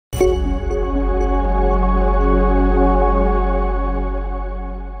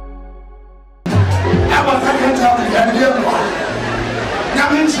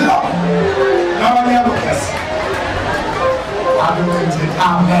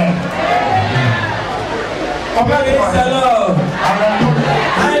Amen. Praise the Lord.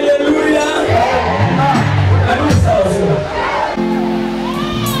 Hallelujah.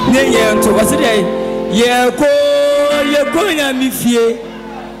 Nenye to wase dey ye ko nya mi fie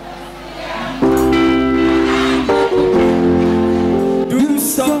do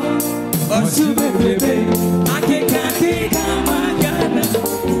so osu bebe akeka magana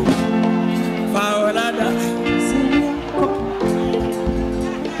faolada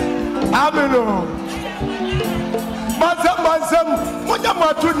ameno mazam munya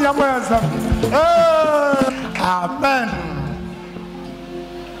matuni amazam amen.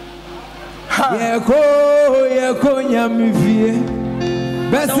 Yeko nyamivie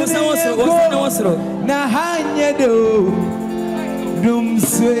besi yeko na hanye do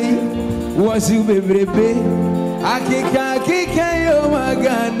dumswei wasu bebrebe akika yo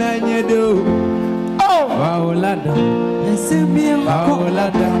magana nyedo oh waolada besimie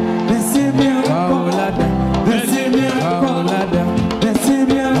waolada besimie waolada besimie waolada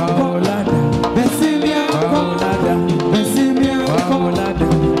besimie waolada besimie waolada besimie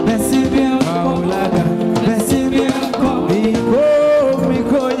waolada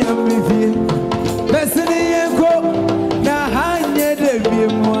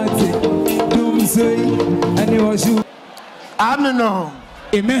Amen.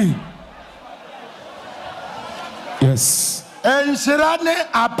 Amen. Yes. Enshirane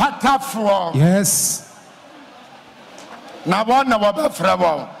apatafo. Yes. Na bona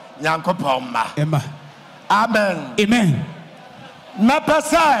wabafrabo Nyankopon ma. Amen. Amen.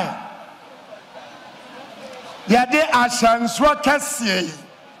 Mapasa yade ashanswo kase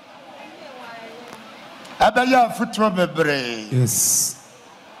abaya futuo bebre. Yes.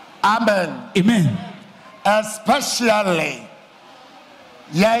 Amen. Amen. Especially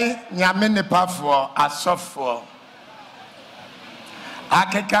yai nyamene pafo asofo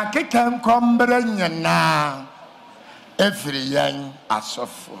akeka nkombre nyana efiri yan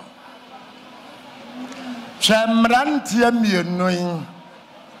asofo chemrantie mienu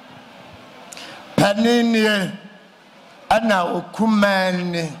panini ana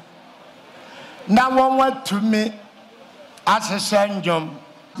okumani na wonwatumi asesandjom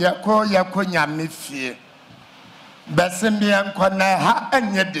yako nyamefie Besembia nkwana ha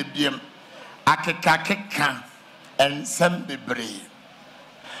anye debiem akeka ensem bebre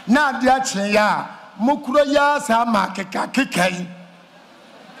na dia kye ya mukuro ya sa ma akeka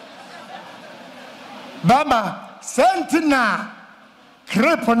bama sentina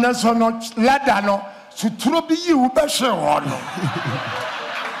crepe na so no lada no suturo bi yi wo be hwe ho no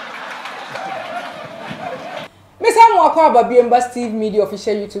Babimba Steve Media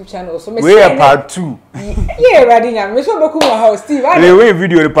official YouTube channel. So we are part 2. Yeah, Radinya. Me so beku mo house Steve. We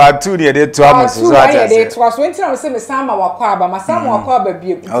video part 2 dey to am so I dey to so enti na say me sama wakwaba, ma sama wakwaba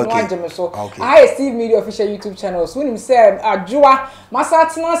biem. No anje me so. I Steve Media official YouTube channel. So when him say adwoa, masa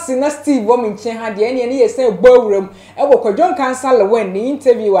tena se na Steve wo me nchen ha de ene ye say gbawuram. E wo Kwadwo Nkansah le wen ni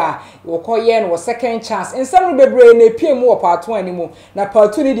interview a wo koye no second chance. Ensam bebre na pie mu part 1 ani mu. Na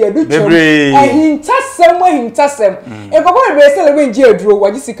part 2 ni de adu chom. Hintasem. E ko be say le wen je aduro,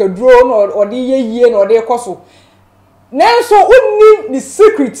 waji sika duro no ode ye no ode koso. Nanso unni the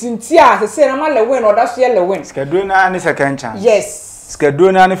secret ntia say na ma le wen oda so ye le wen. Schedule na ni second chance. Yes.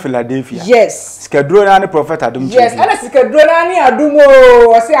 Schedule na ni Philadelphia. Yes. Schedule na ni Prophet Adom Kyei. Yes, and schedule na ni Adumo,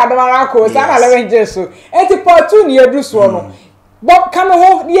 o say Adomarako, say na le wen Jesu. Enti part 2 ni edu so no. But come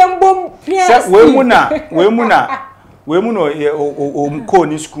ho the embom pia. We mu no ko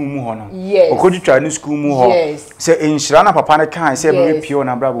ni school mu ho no. Yes. Okoditwa ni school mu ho. Yes. Say enhira na papa ne kan say me pio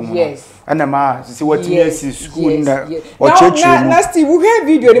na brabo mu. Yes. And ma say watimi asi school na o chechi mu. Na Steve we hear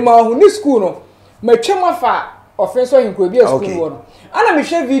video ni ma ho ni school no. Matwem afa offense hinko bi school wo no. Ana me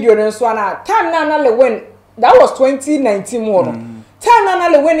share video no so na time na le when that was 2019 mo no. Time na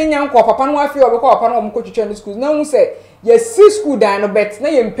le when nyanko papa no afi obekọ papa no mo kotwetwa ni school. Na hu say yes school dan no bet na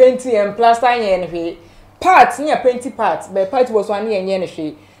ye painting and plaster yen hwe. Parts near painty parts, but part was one year and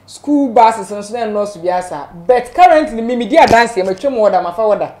school buses and so no subiasa. But currently, me dear dance, I'm a chum order, my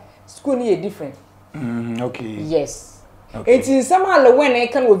father. School near different. Okay. Yes. Okay. It is somehow when I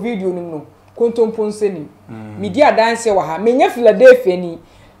can video no. Kontom ponseni. Media dance wa ha. Menya Philadelphia ni.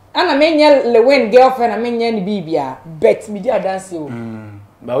 Ana menya Lewen girlfriend, and menya ni bibia. Bet media dance yo.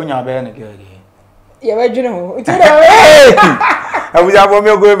 Ba unya be na girl. Yeah, we do know. It's I will have a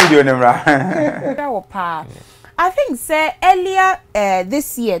video. I think, say earlier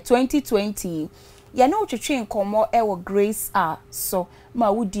this year, 2020, you know, to train como ewo grace so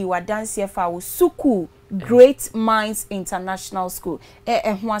ma wudi wa dance here for suku Great Minds International School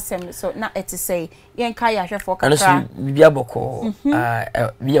ho asem so na eti say yen ka ya hwefo kakra bibia boko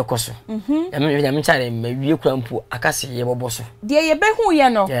bi ekoso me chare me wie kwampu akase ye boboso de ye be hu ye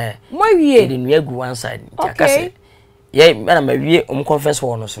no mo wie de nu egu one side akase ye na ma wie conference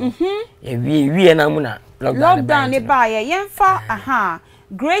hall no so ye wie na mu na lockdown ne ba ye yemfa aha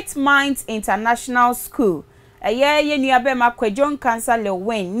Great Minds International School ye nuabe ma Kwadwo Nkansah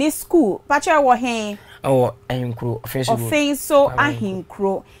Lewin ni school pacha wo hen ahinkro offenso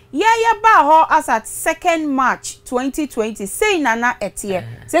ahinkro ye ba ho as at 2nd March 2020 say nana etie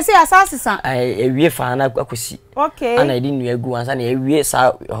say asasisa ewie fa na akosi okay ana edi nu egu ansa na ewie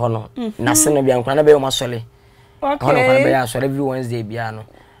sa ho no na se no bia nkwa na be o masole okay ho no kwa be ya sole every Wednesday bia no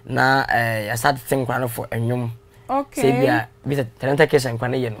na ya start think kwa no for enwom okay say bia bisa talenta kesa nkwa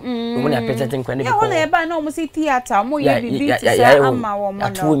na ye no mo na pete nkwa na be ko ya ba na o mo si theater mo ye bibi ti say ama wo mo no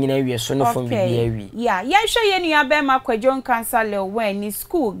atu nyina wie so no fo bibi awi yeah ye hwe ye nuabe ma Kwadwo Nkansah Lewin ni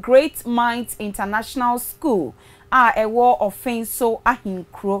school Great Minds International School ewo offenso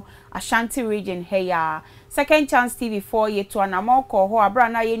ahinkro Ashanti region heya Second Chance TV 4 ye to anamoko ho abra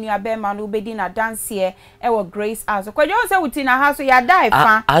na ye nuabe ma no bedi na dance ye ewo Grace House Kwadwo say wuti na house ya die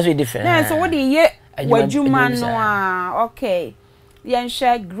fa aso different na so wo de ye wajuma no okay yen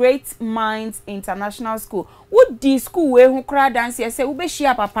share Great Minds International School would the school we hu kra dance ye say wo be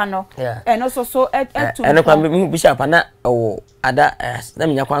share papa no no so etu eno kwa me be share papa na o ada na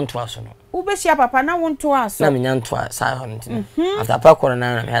menya kwanto aso no wo be share papa na wonto aso na menya nto sa ho nti after pa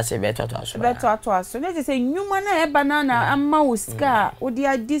corona na me say beto to aso na say nyuma na e banana amma wo ska wo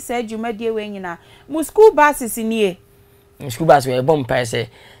dia di sa adwuma die we nyina mu school buses ni e school bus we bomb pa say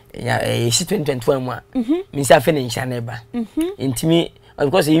ya 2021 mu a me say afa na nsha na eba intimi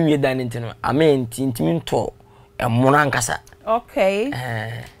because you dan ntino amen intimi nto emona nkasa okay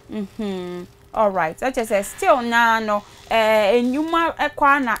all right so just still na no enyuma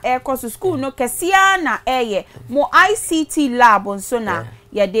ekwa na ekoso school no kesia na eye mo ICT lab nso na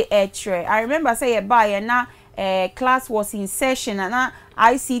ye de etre I remember say ye ba ye na class was in session and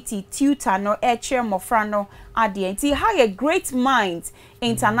ICT tutor no etre mofra no ade nti how a Great Minds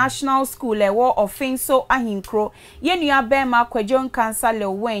International School ewo offenso ahinkro ye nuabe ma Kwadwo Nkansah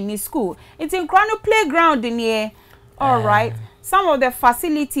Lewin ni school it's in Krano playground ni all right some of the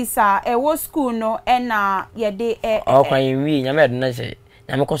facilities are ewo school no na ye de okwan wi nyame do na say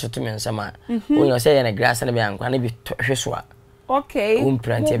nyame koso to me nsama o yo say ye na grass na be ankwa na bi hweso a okay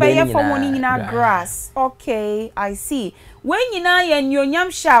grass okay I see when nyina ye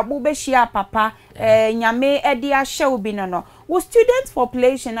nyonyam sha bo be shia papa nyame edi a hye obi no wo student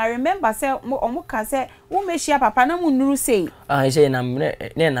population I remember say omuka say wo me shia papa na munuru say say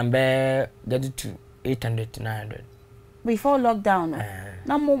number get to 800 to 900 before lockdown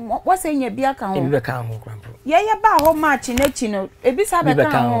na mo what say nya bia kan ho e be kan ho krampo ye ba ho match na chi no e bi sa be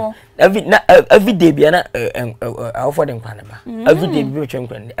kan ho every day bia na for the nkwa ba every day bi twa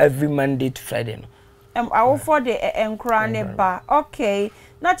nkwa every Monday to Friday no for the nkra ne ba okay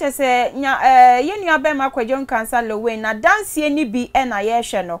na che say nya ye nuabe ma Kwadwo Nkansah Lewin na dance ni bi na ye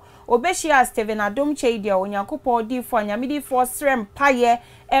hwe no obehia Steven Adom Kyei Duah onyankopɔ di fo anyamidi fo srem paye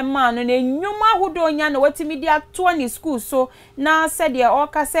ema no na nyuma hodo nya na watimi di ato ni school so na said ye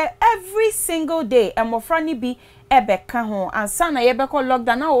oka say every single day emofra ni bi ebeka ho ansa na ye beko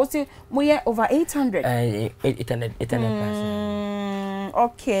lockdown na o say moye over 800 800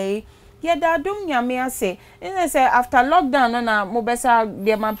 okay ye da dum nyame ase ina say after lockdown na mo besa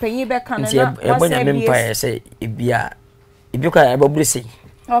de mampanyi beka na wa say me mpa say ibia ka ebobure say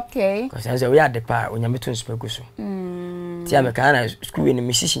okay because as we are the pa onyame to speku so ti ameka na school ni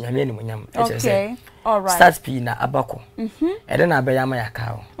misisi nyame ni monyam okay all right start p na abako e de na abaya ma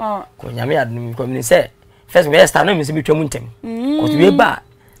yaka ko nyame adum ko ni say first we start no me se betwa muntem ko to we ba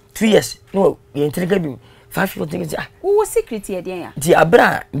 2 years no ye intriga bi 5 years things wo secret ye den ya ti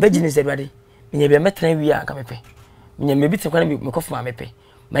abra beginning say bade me be metran wi aka mepe me me bi te kwana me kofu ma mepe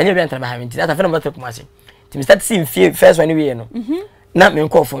ma ne bi antara ba ha nti ata fe no mepe kuma se ti me start see first one we no na me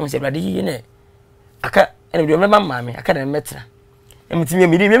nko fo say bade yi ne aka ene bi me mama me aka na metra emtimi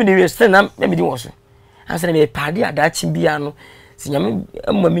me di we still na me di wo so ansa na me pade adachi bia no sinya me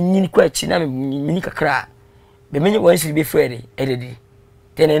amma me nyini kwa chi na me nyini kakra be me one should be free ededi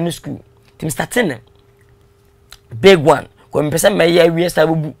then in school tim starting big one ko me pesa me ya we start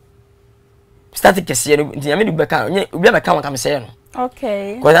bubu start kese no sinya me di beka obi beka wan kam say no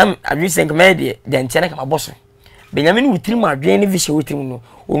okay because I'm recent me de ntena kama boso Benjamin witiri mu adwen ni vision witiri no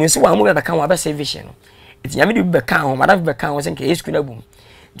o me so wa mo beka wan ba say vision no sinya me di beka ho madam beka wan say ke school na bum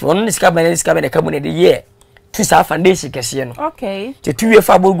ti wono ni ska ba de ka bu ne de ye tu sa foundation kese no okay ti tu we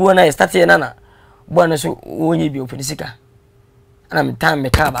fa bogu na start ye na Bono so wonyi bi open sika. Ana me time me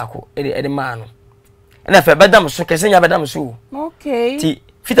ka ba ko e de ma no. Na fa bedam so kese nya bedam so. Okay. Ti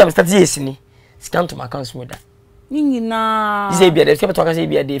fitam start yes ni. Scan to my account mo da. Ningina. Ise bia de se beto ka se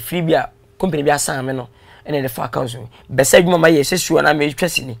bia de free bia company bia san me no. Ene de fa account me. Be say dwuma ma ye sesuo na me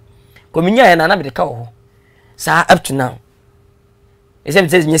twesi ni. Ko me nya ye na na me de ka wo. Sa up to now. Ise me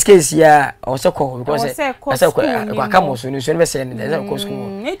say nyeskesi ya o se ko because I say ko akamo so ni so be say ni de ko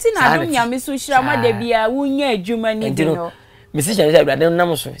school. Eti na dum nya me so hira ma de bia wunya adwuma ni bi no. Mesi chan say bia de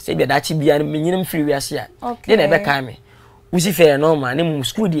nam so say bia da chi bia me nyinam free wi ase a. De na be ka me. Usi fair normal na mu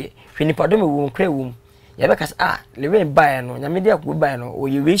school de hwini pado me wo nkra wo. Ya be ka le we buy no nya me de akwo buy no o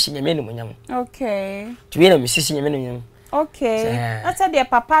ye we shi nya me no nyam. Okay. Tuwe na mesi nya me no nyam. Okay. Ata de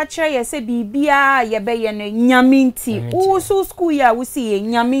papa chere ye se bibia ye be ye no nyaminti. Wo so school ya wo si ye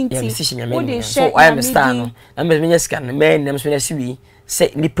nyaminti. Wo de so I am star no. Na me nya scan no me nem so na siwi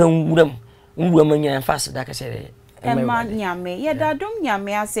se nipa nwuram nya fast da ka se Emma nyame ye da dom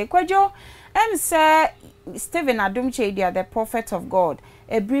nyame ase Kwadwo say Stephen Adom Kyei Duah, the prophet of God,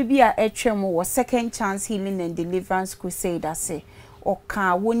 a bribia etwem wo second chance healing and deliverance crusade ase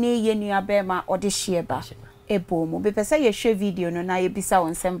oka woni ye nua bema ode shieba ebomo be pese ye hwe video no na ye bisa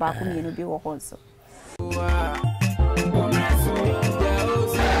won sem ba ko mienu bi wo honso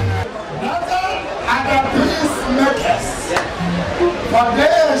For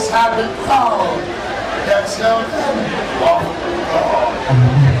this have been called the children of God.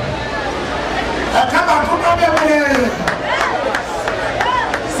 I come out to me.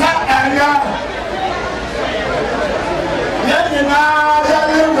 Say, Aya. Yenina,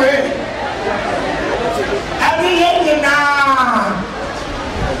 Yaliwe. Abi Yenina.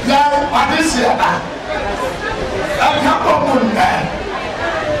 Yal, what is it? I come on there.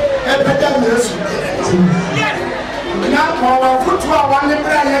 Epidemic. Now, our football one the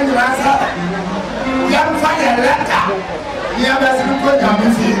prayer and answer. Young fire letter. You have a simple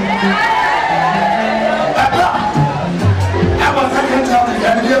committee. I was second time to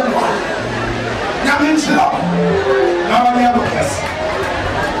get the other one. Now, no one ever guess.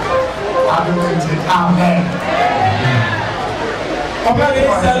 I'm going to take amen.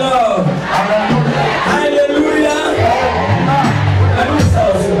 Praise the Lord. Hallelujah.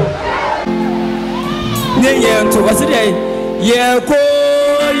 Nenye to wasede ye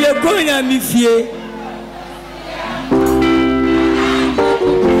ko nya mi fie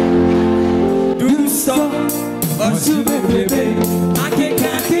do so osu bebe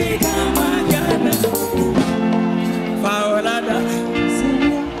akeka magana faolada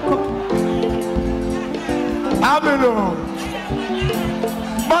Ameno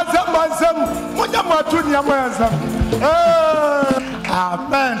Mazam munya matu ni amazam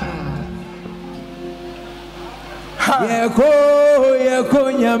amen ye ko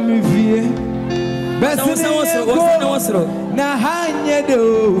nya mi fie besi wosro na hanye do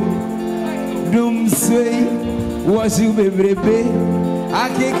dum sei wosu bebrebe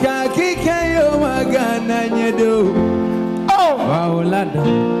akeka yo magana nyedo oh waolada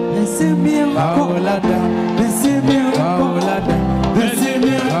besimia waolada besimia waolada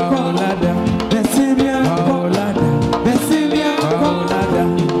besimia waolada besimia waolada besimia waolada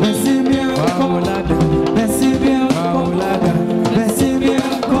besimia waolada besimia waolada besimia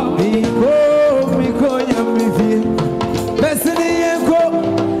miko nyamivie besini yeko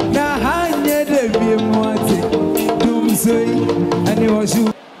na hanye de bie mwate dumsoi ani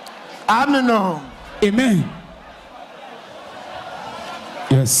wasu ameno amen.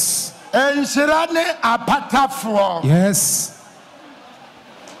 Yes. Enshirane apatafo. Yes.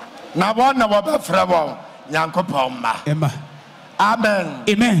 Na bona wabafra wo Nyankopon ma. Emma. Amen.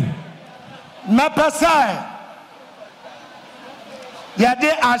 Amen. Mapasa.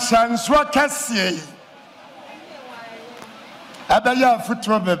 Yade ashanswa kasie. Abaya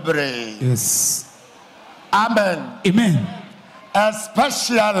futro bebre. Yes. Amen. Amen.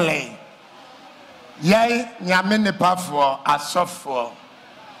 Especially yai nyamene pafo asofo.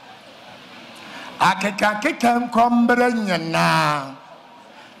 Akeka nkombre nyana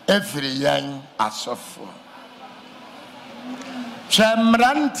efiri yan asofo.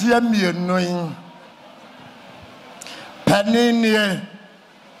 Chemrantie mienu panini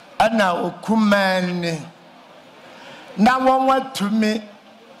ana okumani na wonwa tumi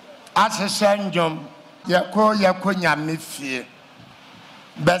asesendwom yako nyame fie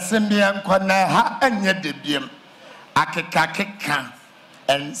besembia nkona ha anye debiem akeka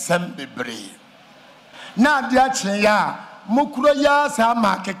ensem bebre na dia chen ya mukuro ya sa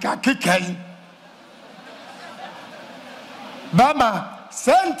ma akeka bama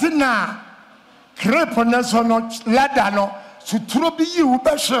sentina crepo na so no lada no suturo bi yi wo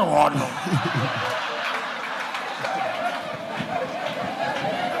be hwe ho no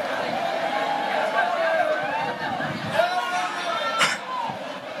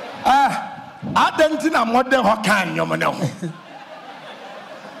Adentina modern hokan yomono.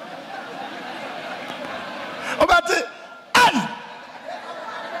 Obati ay.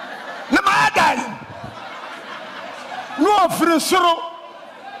 Na madan. No frisuro.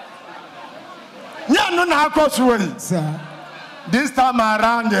 Nya no na akoswe. Sir. This time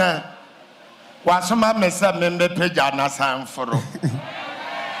around here, wasoma mesa membe peja na sanforo.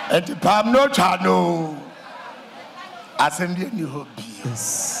 Eti pam no chano. Asende ni hobi.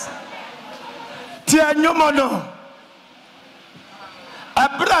 Yes. Tia nyomono.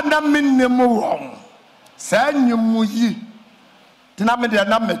 Abra na minne mu won. Sa nyumu yi. Tina me de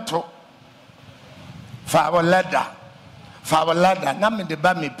na meto. Fa walada na me de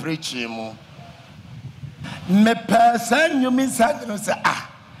ba me preach mu. Me person you miss say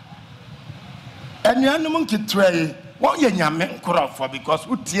enuanum nkitwe won ye nyame nkorofo because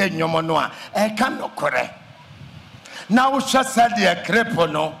utie nyomo no a e ka nokore na wo hwe said e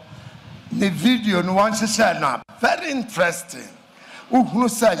krepo no the video no one share na very interesting uhunu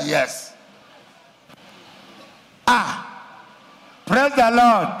say yes praise the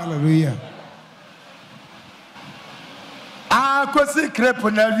Lord Hallelujah. Kosi krepo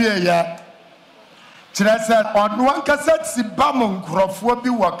na wie ya Chirasa Adom Nkansah si bamon nkrofo bi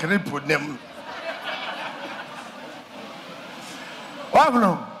wo krepo nem.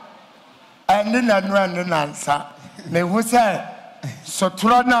 Wabno andi na nsa me hu say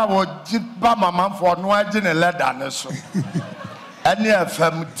sotro na wo jiba mamamfo no age ne leda ne so. Ani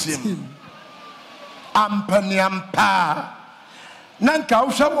afam tim. Ampani ampa. Nanka wo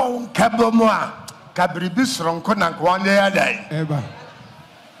hwe wo nkabomu a kabribi soronko nanka won dey adai. Eba.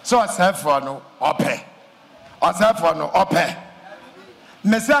 So asafo no ope. Asafo no ope.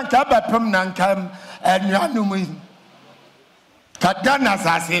 Mesan ka bapem nankam anuanum kadana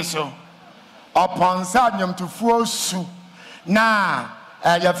sase so. Upon sa nyomtufuo su na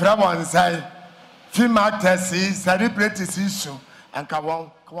ya fra wonsai film actors celebrities su anka won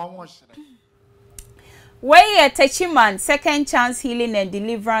shire. Where Techiman Second Chance Healing and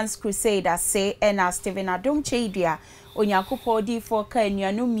Deliverance Crusade say and Stephen Adom Kyei Duah onyankopɔ di for ka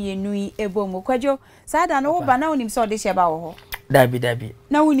enuanu mienu ebomu Kwadwo sada no ba na onim so de sheba wo ho dabi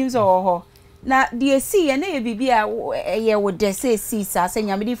na onim so wo ho na de esi ye na ye bibia ye wo de se si sa se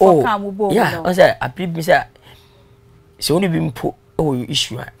nyame di for ka mo bo no yeah o say apribi say se oni bi mpo o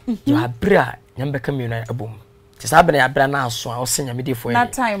issue a you abra nyame ka mienu abom ti sa bena abra na aso a o se nyame di for na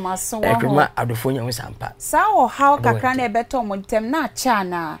time aso wo ekrema adofo nyame sampa sa o how kakra na ebeto mo ntem na acha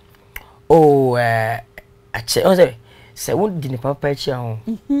na ache o say won di ne papa echi ho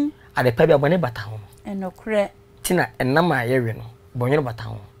ade pa bi abone bata ho enokre tina enam a yewe no bonyo bata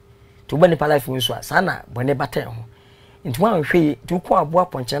ho to bone pa life nso a sana bone bata ho nti wan hwe tu ko abo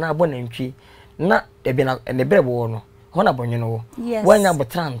aponche na abo nantwi na ebi na ne brebo no ho na bonyo no wanya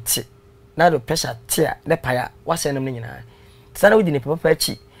botrante na do pressure tia ne paya wase nam nyina sana wodi ne papa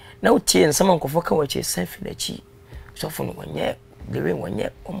echi na utie nsama nkofo ka wache safi na echi so fo no wanye dewe wanye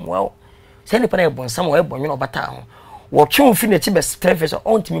omwa se ne pa na ebon sama we bonyo no bata ho wo twe fi na chi be stress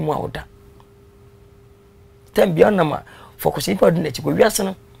on timi mu awoda tem bia na ma focus ipa do na chi go wiase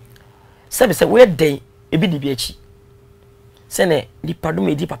no se we dey ebi di bi achi se ne di padu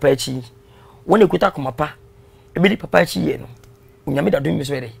me di papa achi wona kuta ko mapa ebi di papa achi ye no unyame da do mi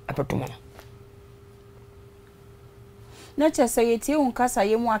so dey apatomo na chese yeti unkasa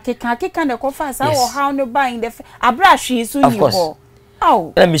ye mu akeka na ko fa sa wo how no buy the abra hwe so ni ho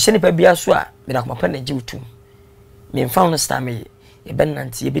na mi sheni pa bia so a me da ko mapa na ji utum me found star me e ben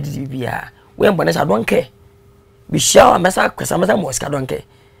nanti e bedidi bia we mbone sa donke bi shawa mesa kwesa mesa mo ska donke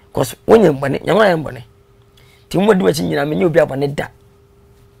cause wonye mbone nyama ya mbone ti mo di wachi nyina me nye obi abone da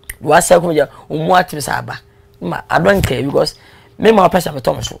wa sa ko ja omu atim sa aba ma adonke because me ma pesa me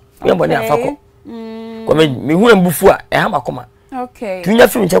tom so we mbone afako ko me hu embufu a e ha makoma okay tunya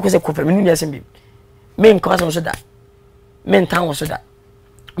film che ko se ko pe me nua sembi me nka so da me ntan wo so da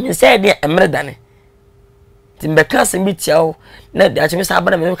me say de emre dane timbeka sembi tiao na de achime sa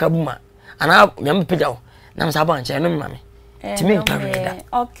abana me ka buma ana nyam pejawo na me sa ba nche no mame timi nka reda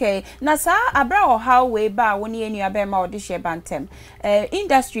okay na sa abra o how way ba woni enu abe ma odi she bantem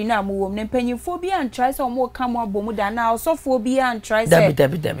industry na mu wom ne mpanyifo bi an try so mo ka mo abomu da na osofo bi an try say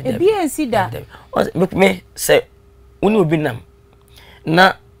dabi bi ensida me say woni obi nam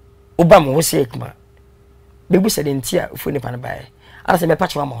na oba mo wo se ekma bebu se de ntia ofo nipa na bae ara se me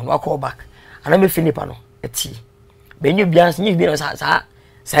patch wa mo no call back ana me fi nipa no eti benyu bians nyi bi no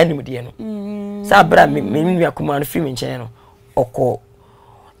sa ni mudie no sa bra me nua kuma no film nchen no oko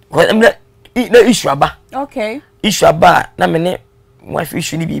na issue aba okay issue aba na me ne wife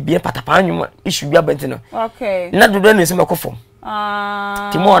issue ni bi patapa anwum issue bi aba ntino okay na dodo na esi me kofom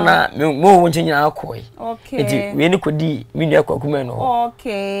Timo na mo wonche nyina akoi. Okay. Enti we ni kodi mi nua kwakume no.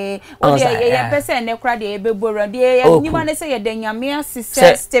 Okay. O de ye pese ne kra de ebeboro de ye nyima ne say ye de nyame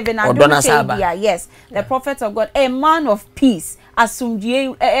asise Stephen Adom Kyei Duah. Yes, the prophet of God, a man of peace.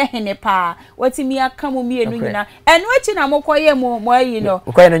 Asumdie ehene pa watimi aka mo mienu nyina enu echi na mokoye mo ayi no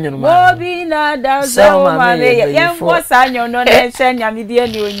mokoye no nyunu ma obi na da so ma me ye mfo sa nyon no na hwe nyame die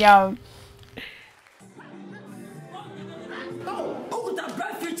ni onyam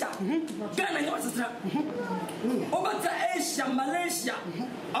Asia, Malaysia,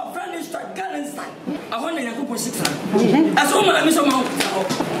 Afghanistan, Afghanistan. I want to go for 6 months. As woman, I'm so much.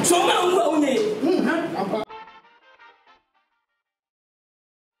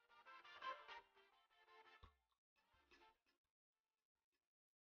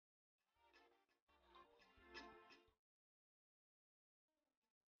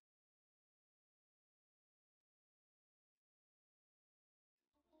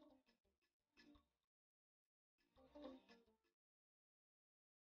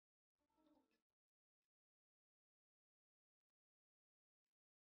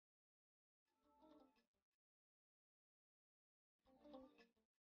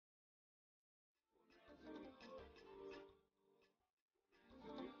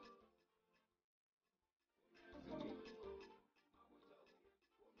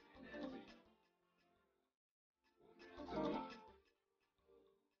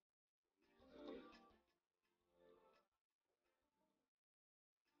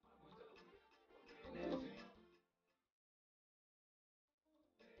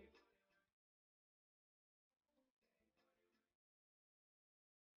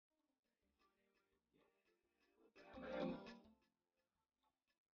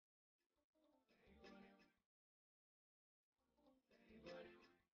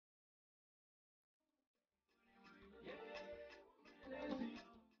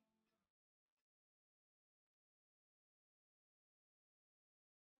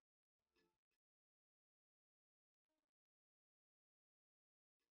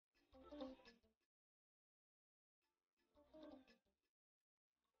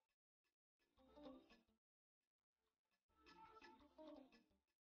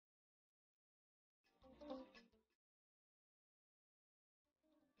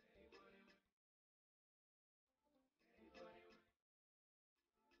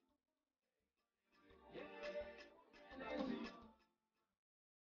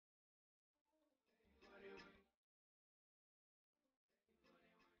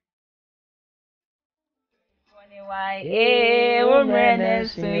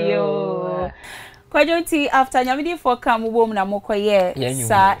 Kwadwo ti after nyamidi for kam wom na mokoye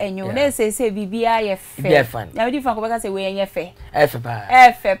sa enyo na say bibia ye fe nyamidi for ko beka say we ye fe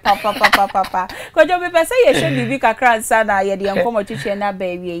efe papa Kwadwo be pese ye she bibi kakra nsa na ye de enkomo twetwe na ba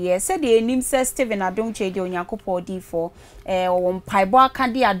wie ye se de enim se Stephen Adom Kyei Duah onyankopɔ di for wo mpaibo aka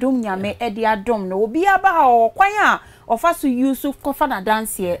de adom nyame e de adom no obi aba ha okwan a ofa so Yusuf kofa na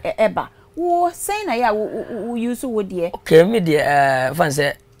dance eba wo say na ya wo Yusuf wo de okay me de fan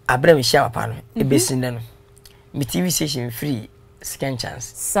say Abraham share papa no e besin no me TV station free second chance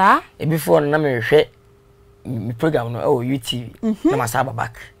sa e before na me hwe me program no YouTube na masaba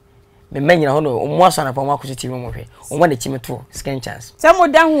back me manyina ho no mo aso na pa mo akoso TV mo hwe o mo na chi me to second chance se mo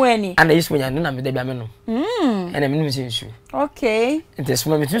da ho ani ana yusuf nya na me da bia me no ena me nim se nsu okay nti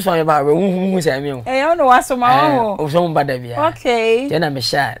so me tu so me ba we hu se me o o no waso ma ho o so mo ba da bia okay na me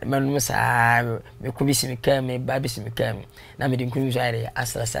sha me no sa me ko bi si me ka me ba bi si me ka me na me din kunu jaire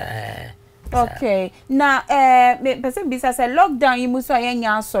asra sa okay na me person bisa say lockdown you muso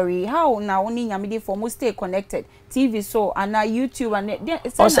anya sorry how na oni nyamede for mo stay connected TV so and na YouTube and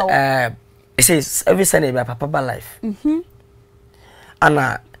it says every Sunday by papa life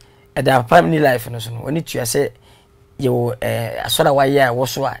ana da family life no so no oni tua say you asoda wa ya wo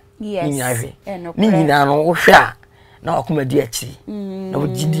so a ni nyahwe ni nyina no wo hwe a na akoma di achi na wo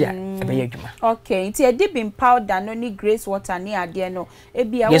gidi a ebe ya adwuma okay nti e deep in powder no ni grace water ni ade no e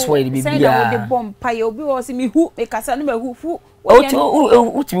bia wo say na wo de bomb pa ye obi wo se mi hu e kasa no ma hu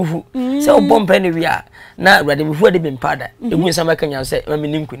o ti hu say o bomb pa ni wi a na awrade mi hu de bin powder e gu nsama kanya say ma mi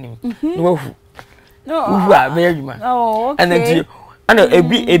nim kunim no wa hu no hu a be ya adwuma okay and then ana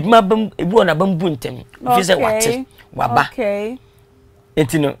ebi ma bam ebi ona bam bu ntem fi say wate waba okay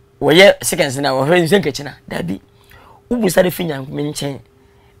enti no wo ye seconds na wo hwe nsen kachina dabi ubusa de finya me nchen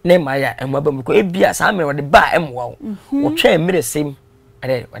na ma ya emaba mu ko ebia sa me wode ba emwa wo twa emire sem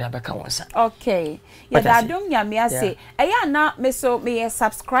ade wode abeka wonsa okay ya da dom nyame ase eya na me so me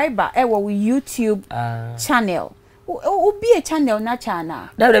subscriber e wo YouTube channel o bi channel na chana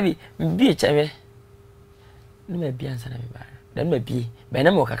da bi channel ni me bia nsa na me ba then maybe be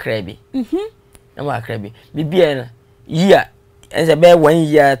na mo kakra bi na mo kakra bi bibia na year as be 1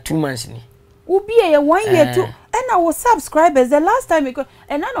 year 2 months ni ubi e 1 year 2 and our subscribers the last time we go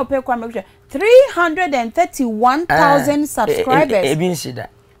and I no pay kwa make 331,000 subscribers e bin sida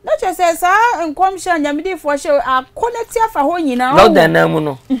not just say nkwamsha nyamidi for show a connect afa ho nyina lockdown na mu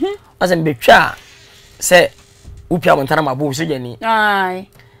no asem betwa se upia montana mabo so jani ai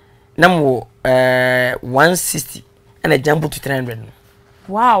na mo 160 and a jump to 300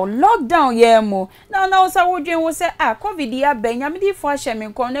 wow lockdown yeah mo na so wodwen wo se covid ya ben nyamidi for show me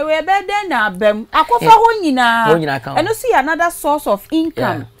kon na we be den na bam akofa ho nyina eno so another source of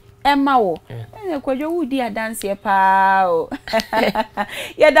income Emma wo Kwadwo wudi dance ye pa o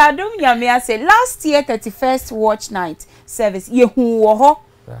ya da Adom nyame ase last year 31st watch night service ye hu wo ho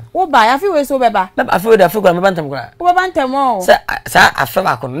wo ba ya fi we so beba na afi we da fi kwa me bantam kwa wo bantam o sa afi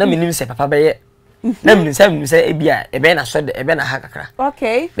ba kono na minim se papa be ye na minim se e bia e be na so de e be na ha kakra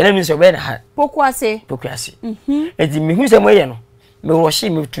okay be na minim se be na ha poku ase enti mi hu se mo ye no me wo shi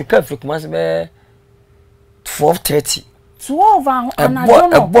me tuka fi kuma se be 12:30 12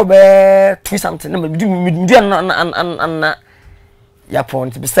 anadono ebo be 2 something na me du na ya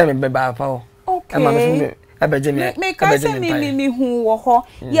point be se me be ba pa o okay ama me abeje me ka se mi hu wo ho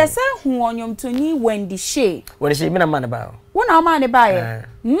yes hu onyomtoni Wendy Shea me na man ba wo na man ba ye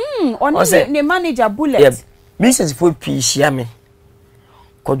oni ne manager Bullet me sense for pi hia me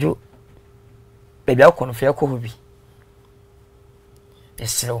Kwadwo baby akono fe ko hobi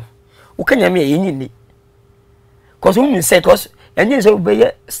esero wo kanya me yenyi ni cause we say cause enyi say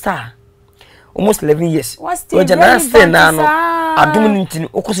be star almost 11 years o jana stay na no adum ntini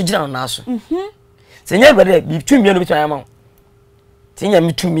okoso gira na aso senya bere bi twumi no bi twa ma senya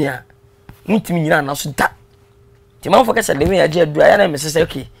mitumi a ntimi nyina na aso da ti ma fo ka se lewe ya je adura ya na me se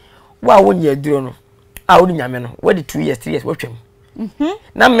okay wa wo nya aduro no a wo nyame no we de 2 years 3 years wo twem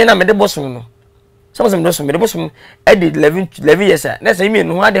na me na me de bosom no some me de bosom e de 11 years na se mi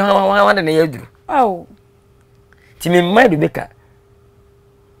no ho ade ho na ya aduro oh ti me mind beka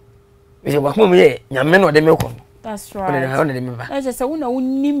we ba kuma me nyame no de me ko that's right I just say una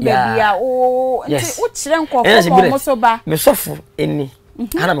unim baby ya o nti wo kire nkofo mo so ba me sofu eni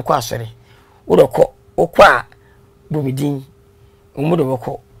ana me ko asore wo do ko okwa bomidin omo do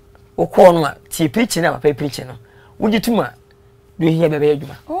ko okwa no a ti preach na papa preach no wo gituma do hia bebe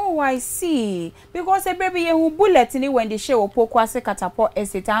aduma oh I see because a baby you Bullet ni when the show opoku ase catapult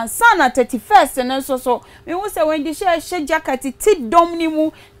estate and sana 31st no so me wo say when the show she jacket ti dom ni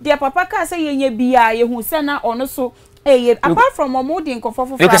mu de papa ka say yenye bia ye hu se na ono so apart from omodi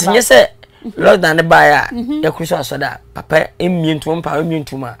nkofofo fa because nye say lockdown ne ba ya ya kruso asoda papa emientum pa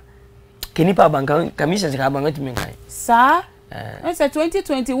emientum a kenipa banka commissions ka banka tumi kan sa it's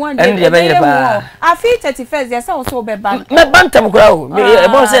 2021 I feel 31st yes also be ban me bantam kura o e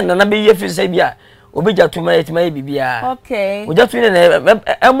bon say na be ye fi say bia obija tuma etima e bibia okay oja tuni na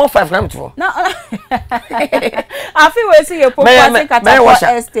mo 5 gram to no I feel we see your papa catapult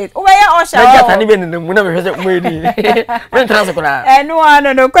estate o ya osha me gata ni be ni mu na me hwese mo eni me trans kura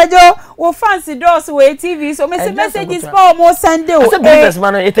no Kwadwo wo fancy doors we TV so me messages pa mo send o e believers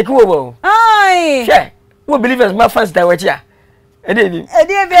man e take wo ai she wo believers ma fancy da wachi a edi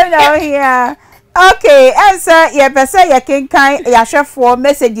be now here okay answer ye pese ye kenkan ya hwefo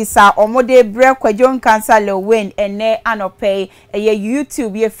messages a omode bre Kwadwo Nkansah le win ene anope ye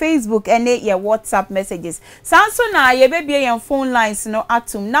YouTube ye Facebook ene ye WhatsApp messages sanso na ye bebie ye phone lines no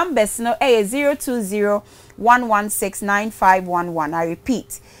atum numbers no 02011699511 I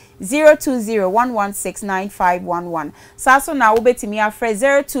repeat 02011699511 sanso na wo betimi afre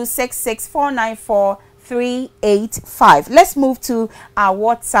 0266494 385. Let's move to our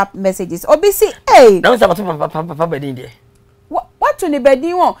WhatsApp messages. Obisi, hey. Now it's about papa bedin there. What to the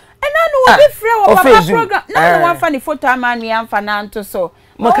bedin one? And I know be free of papa program. Now one funny photo man me am fananto so.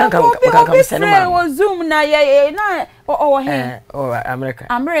 Come cinema. Zoom na na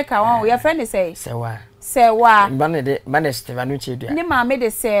America one. Your friend say. Sewa. Bane Steve Adom Kyei Duah. Ni ma me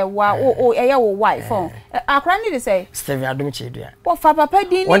de sewa eya wo wife on. Akra ni de say. Steve Adom Kyei Duah. Wo fa papa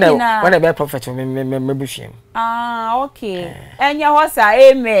din ni na. When be prophet me bushim. Okay. Enya hosa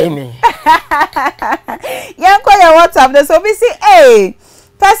amen. Amen. Yanko ya WhatsApp so we see hey.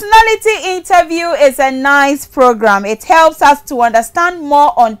 Personality interview is a nice program. It helps us to understand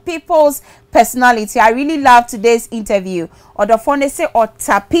more on people's personality. I really love today's interview. Odofone say or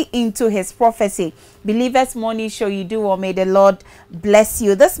tapping into his prophecy. Believers Morning Show you do, or may the Lord bless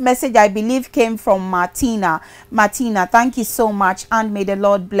you. This message I believe came from Martina. Martina, thank you so much and may the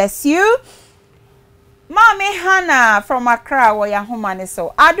Lord bless you. Mami Hannah from Accra, where your home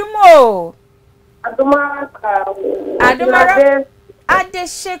so Adumo. Adumara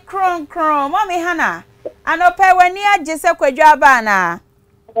Adeshe kron mommy Hana anope wani agese Kwadwo abana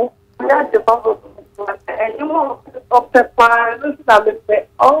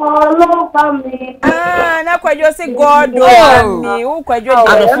na Kwadwo say God me who Kwadwo all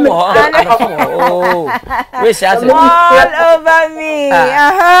over me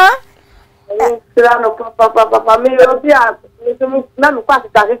papa me obi a na me kwati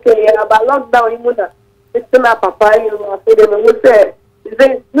ta ke about lockdown imuna it's my papa you say dem we say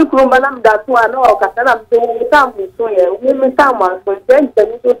ni kurumba na mdatu ana wakata na mtamu so ye we tamu so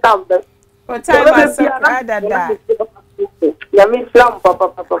ni tamu o time so dada ya mi flam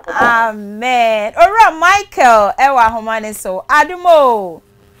papa amen ora Michael ewa homane so adumo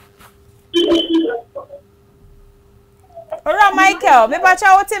ora Michael me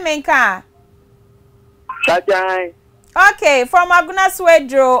bacha wote menka Chachai. Okay, from Aguna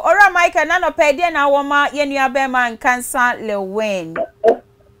Swedro, ora Michael nano pedie na woma yenu Adom Nkansah Lewin.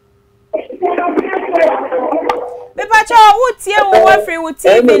 Me pacho wutie wo free wo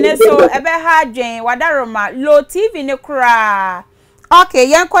TV ne so ebe ha dwen wadaroma low TV ne kura. Okay,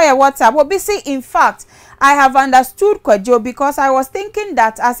 yenko ye WhatsApp. Obi say in fact, I have understood Kwadwo because I was thinking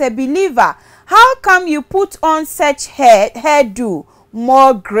that as a believer, how come you put on such hairdo?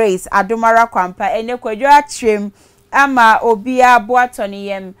 More grace Adumara Kwampa ene Kwadwo atrim ama obia boatoni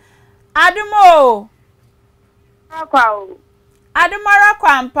yem Adumo Adumara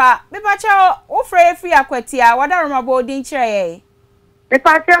Kwampa bipacha wo free akwatia wadaroma bodin kire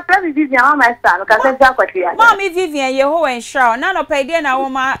bipacha friend Vivian mama esta ka se akwatia Mommy Vivian Yeho ensure na no pede na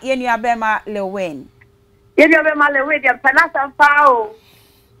woma yenu abema Lewin yenu abema Lewin dem panasa fao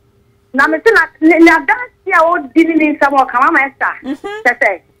na me na dance ya o dini samo kama master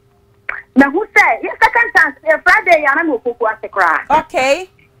say na who say yes second chance Friday ya na mo poku asekra okay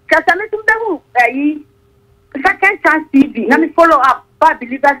kasa me tumbe hu second chance TV na me follow up by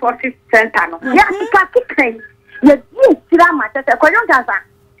Believers Worship Center no ya ka kikai ya di tira ma say Kwadwo Nkansah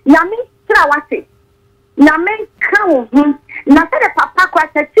ya me tira wase na me ka wo na say papa kwa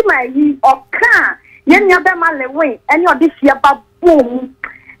tati ma yi oka yenya be ma Lewin eni odi fia ba boom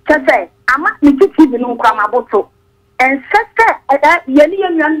say ama me TV no kwa maboto and sese yeni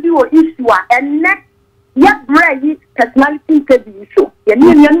nwan bi wo issue and next ya bray personality interview so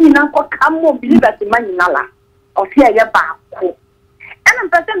yeni nwan ni na ko kamo Believers manyinala ofia ya ba ko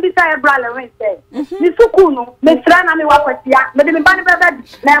and person bi say bra Lewin say ni suku no me tra na me wakwatia me de me ba ne baba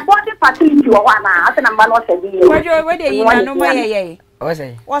na body fertility wo na ase na mba no se bi Kwadwo we de yi na no moye o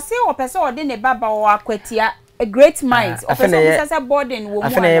say o person o de ne baba wo akwatia a great mind of a boarding wo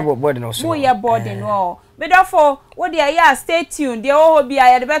mo boarding also mo ye boarding wo but therefore what dey ya stay tuned dey o be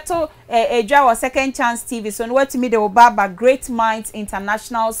ya beto edwa wo second chance TV so no what me dey baba Great Minds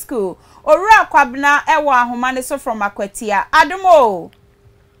International School owura kwabna ewo ahoma ne so from akwatia Adumo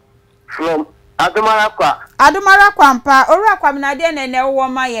from Adumara Kwampa owura kwabna dey na wo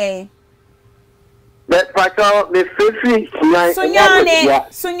ma ye but pacho me free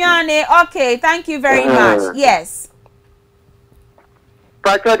Sunyane okay thank you very much yes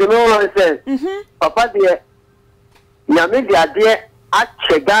pacho the no say papa de nyame de ade a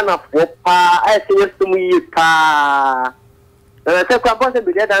chegana fo pa a se yesum yi pa na se kwa boss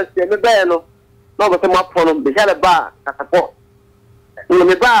be dance me be no no go se ma pono be sha ba katapo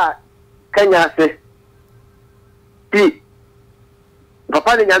me ba kanya se ti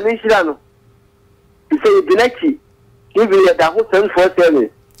papa de nyame shira no say dinaki give you that who send for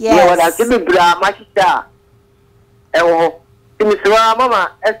service yeah what I see bra machita ewo timiswa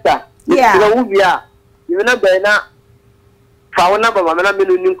mama Esther yeah wo bia you na be na fa wona ba mama na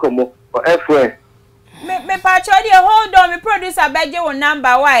menu ninkomo for FW me pa chodi hold on me producer beje wo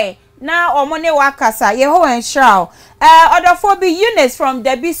number why na omone wakasa yeho ensure odofo be Eunice from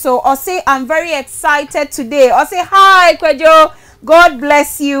Debiso or say I'm very excited today or say hi Kwadwo God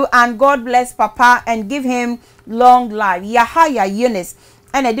bless you and God bless Papa and give him long life. Yahaya Eunice.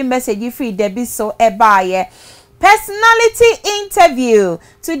 And I did message free Debbie so ebaye. Personality interview.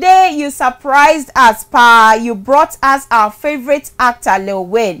 Today you surprised us, Pa. You brought us our favorite actor,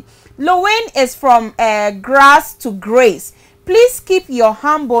 Lewin. Lewin is from grass to grace. Please keep your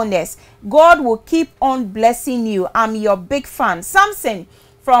humbleness. God will keep on blessing you. I'm your big fan. Samson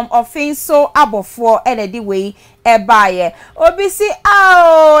from Offenso Abofo anyway ebaye obisi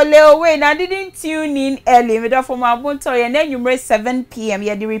Lewin I didn't tune in early me da from abunto ye na number 7 p.m.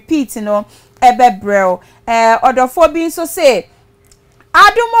 ye the repeat no ebebrel odofo bi so say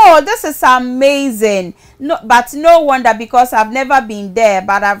Adumo, this is amazing. No, but no wonder because I've never been there,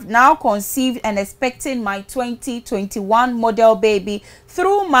 but I've now conceived and expecting my 2021 model baby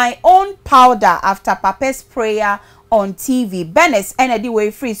through my own powder after Papa's prayer on TV. Benes energy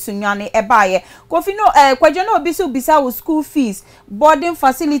way free sunyane ebaye. Kofi no Kwadwo no obi so bisa wo school fees, boarding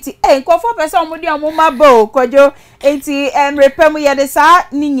facility. Kofo person mo dia mo mabo Kwadwo enti repemu ye de sa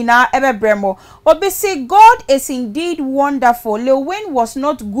ni nyina ebebremo. Obi say God is indeed wonderful. Lewin was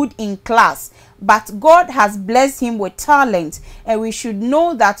not good in class, but God has blessed him with talent, and we should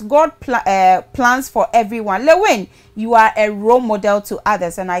know that God plans for everyone. Lewin, you are a role model to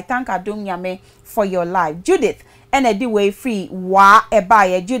others, and I thank Adom Nyame for your life. Judith, and way free wa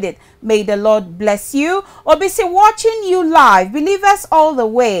ebaye. Judith, may the Lord bless you. Obisi watching you live, believers all the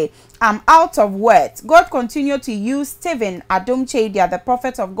way. I'm out of words. God continue to use Stephen Adom Kyei Duah, the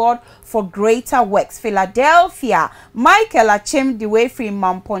prophet of God, for greater works. Philadelphia, Michael Achim the way free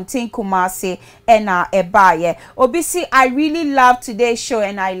Mampontin Kumasi and ebaye. Obisi, I really love today's show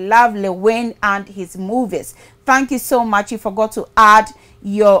and I love Lewin and his movies. Thank you so much. You forgot to add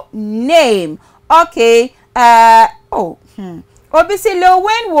your name. Okay. Obviously,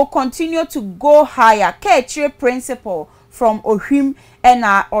 Lewin will continue to go higher. Cret principle from Ohim and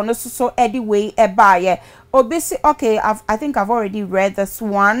also anyway ebaye. Obviously, okay, I think I've already read this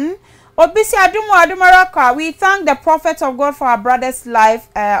one. Obviously, Adumaraka, we thank the prophet of God for our brother's life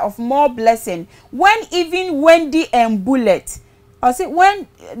of more blessing. When even Wendy and Bullet, I say when,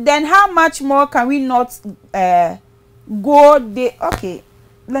 then how much more can we not go there? Okay.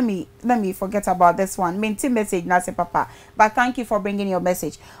 Let me forget about this one. Maintain message, Nasi Papa. But thank you for bringing your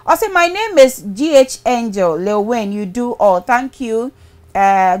message. Also, my name is GH Angel Lewin. You do all. Thank you.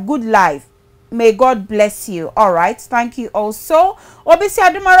 Good life. May God bless you. All right. Thank you also. Obisi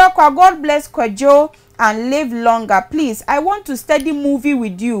Adumarakwa, God bless Kwadwo and live longer. Please, I want to study movie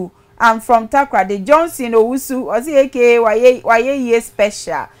with you. I'm from Takra. The Johnson Owusu. Osi aka waye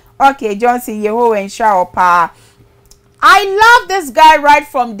special. Okay, Johnson Yeho and Shaopa. I love this guy right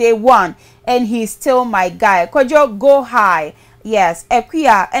from day one, and he's still my guy. Kwadwo, go high. Yes,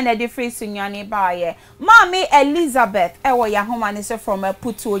 Ekuya and a different sunyani baye. Mommy Elizabeth, ewo ya humanise from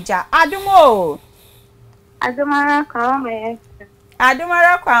Putoja. Adumo. Adumara kwame.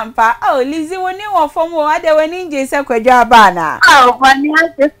 Adumara kwampa. Oh, Lizzie, when you want from what they went in Jason Kwadwo abana. Oh, but you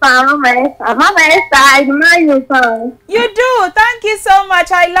have to follow me. Mama, I admire you so. You do. Thank you so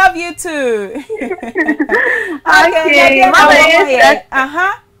much. I love you too. Okay, Mama,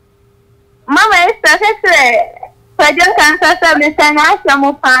 Mama is secretary. Kwadwo Nkansah me sanya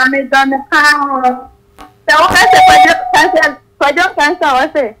mo pa me don the power. So Kwadwo Nkansah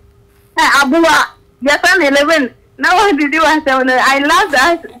was say, Abua, your son 11. Now what did you want to say? I love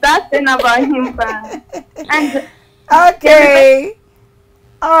that thing about him. And okay.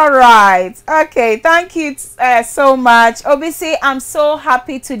 All right. Okay. Thank you so much. Obviously, I'm so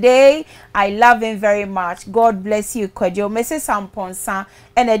happy today. I love him very much. God bless you, Kwadwo. Mrs. Amponsa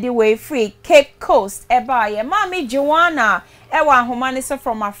and anyway free Cape Coast. Ebaye. Mommy Joanna. Ewa humanisa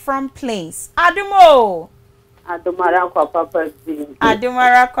from a front place. Adumo. Adumara kwa papa.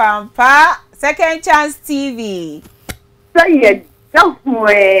 Adumara Kwampa. Second Chance TV. Say don't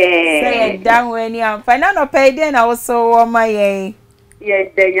way. Say damn when you am fine. No pay then also my Yeah,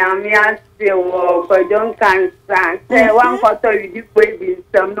 the Yamia still Kwadwo Nkansah. Say one quarter you do baby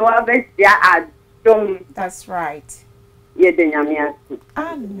some no other Adom. That's right. Yeah, the Yamia.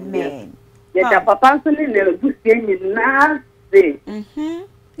 Amen. Yeah, the papa so le busie na say.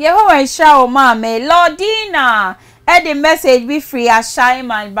 Yehovah show mama Lordina. The message be free as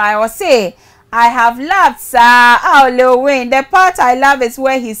Shaiman by or say I have loved sir. Oh, Lewin. The part I love is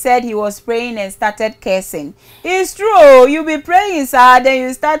where he said he was praying and started cursing. It's true. You be praying, sir. Then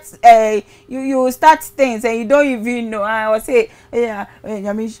you start you start things and you don't even know. I will say, yeah,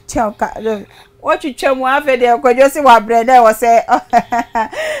 I mean, what you chum after there? Could you see what bread I was say?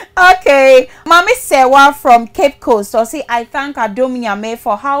 Okay, Mommy Sewa from Cape Coast. So see, I thank Adom Nyame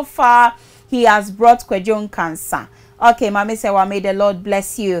for how far he has brought Kwadwo Nkansah. Okay, Mommy Sewa, may the Lord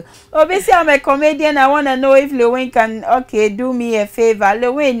bless you. Obviously, I'm a comedian. I want to know if Lewin can, okay, do me a favor.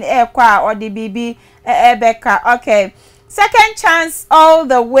 Lewin, or the BB, Becca. Okay. Second Chance all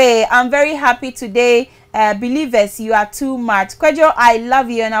the way. I'm very happy today. Believers, you are too much. Kwadwo, I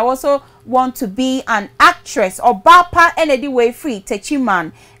love you, and I also want to be an actress. Or Bapa any way free.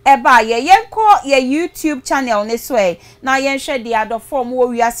 Techiman. Eba ye yenko ye YouTube channel this way. Na yen share the other form wo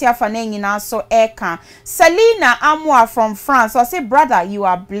we are for na so eka. Selena Amwa from France. I say, brother, you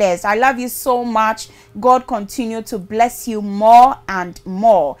are blessed. I love you so much. God continue to bless you more and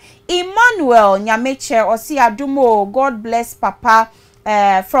more. Emmanuel Nyameche Osi Adumo. God bless Papa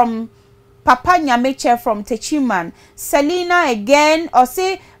from Papa Nyameche from Techiman. Selena again. Or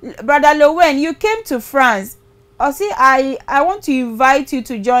say, Brother Lowen, you came to France. Or say, I want to invite you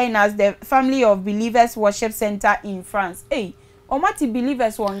to join us, the Family of Believers Worship Center in France. Hey, Omati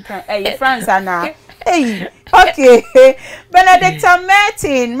Believers one can France and hey, okay. Benedicta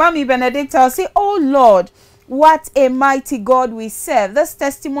Martin, Mommy Benedicta, say, oh Lord, what a mighty God we serve. This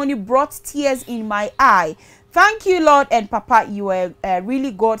testimony brought tears in my eye. Thank you, Lord and Papa, you were really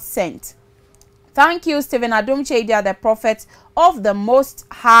God sent. Thank you, Stephen Adom Kyei Duah, the prophet of the Most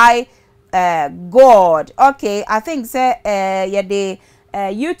High God. Okay, I think say yeah the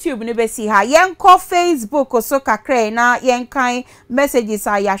YouTube ni be see ha yenko Facebook oso kakra na yenkan messages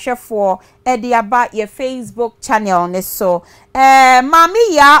a yahwe for e de aba ye Facebook channel ne so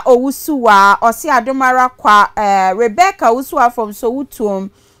mami ya owusuwa osi adomara kwa Rebecca owusuwa from Sowutum.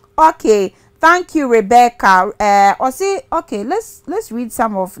 Okay, thank you, Rebecca. Okay, let's read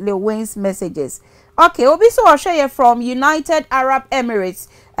some of Lil Wayne's messages. Okay, Obiso Oshoye from United Arab Emirates,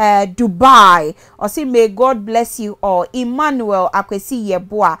 Dubai. Osi, may God bless you all. Emmanuel Akwesi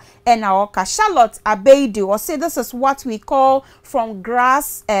Yeboah and Aoka Charlotte Abeidu. Osi, this is what we call from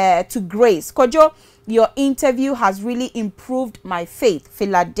grass to grace. Kojo, your interview has really improved my faith.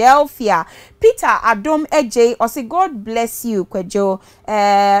 Philadelphia. Peter Adom Ej. Osi, God bless you, Kojo.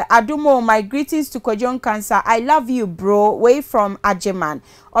 Adumo, my greetings to Kwadwo Nkansah. I love you, bro. Way from Ajeman.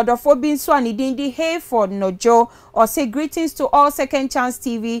 Odofobin Swani Dindi Hayford Nojo. Or say greetings to all Second Chance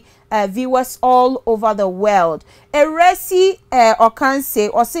TV viewers all over the world. Eresi Okanse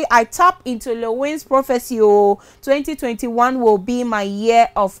or say I tap into Lil Wayne's prophecy. 2021 will be my year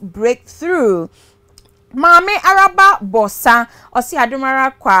of breakthrough. Mame Araba Bossa or say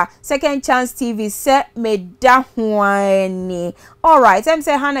Adomara Kwa Second Chance TV se me da huani. All right, I'm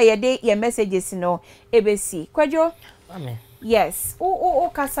say Hannah your messages ABC. Kwadwo. Amen. Yes.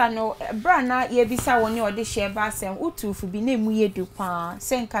 Kasano brana ye bisa woni ode share basem utufu bi na mu yedu pa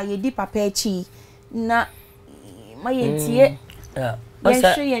senka ye di papachi na mayentie ya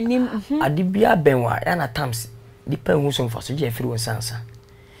sho ye nim adibia benwa ya na tams dipa hu so mfaso je afiri wonsansa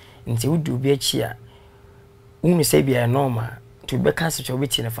nti udu bi achi a unu se bia normal to be cancel to be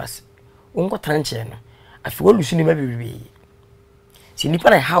tinefas unko tanche no afi wolusu ni mabibi si nipa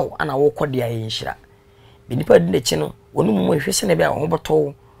na how ana wo kode aye nhira bi nipa di na chi no wonu mu hwese na bia wo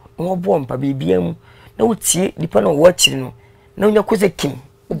boto wo bo mpa bibiam na wotie nipa no wo chiri no na onya koze kim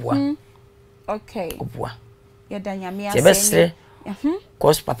obua okay obua ya danyame asene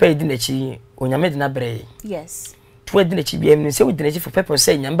cause papa edi na chi onyame di na bre yes to edi na chi biam se odi na chi for purpose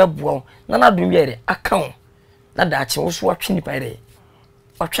say nyamba bua na na dum yere account na da chi wo so atwe nipa yere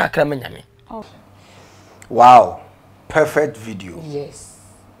atwa akra manyame wow, perfect video. Yes.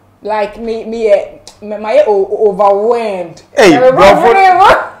 Like my overwhelmed. Hey, bro.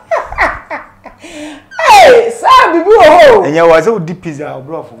 Hey, Sam, bibi ho. And you was a deep pizza,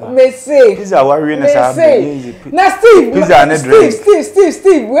 bro. Me say. Pizza worry na Sam. Na Steve. Pizza na drink.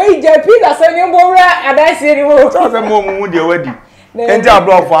 Steve. Where you get pizza say you go and I say you. So say mo mu dey wedi. Enter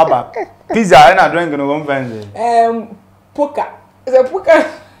bro for aba. Pizza na drink no go fancy. Poker. Is a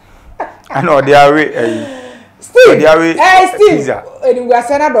poker. I know they are Steve, Steve. Pizza. We are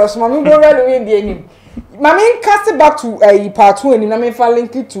saying about Mami go well with the name. Mami cast it back to part 2 and Mami fa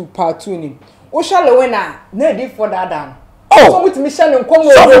link it to part 2 ni. O shall we na dey for that down. Oh, so with mission nkom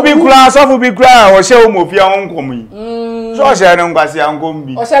we. So be cry o share o mo fia nkom yi. So share no nkwasi nkom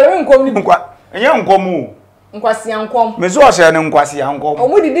bi. O shall we nkom ni. Enye nkom o. Nkwasi nkom. Me so share no nkwasi nkom. O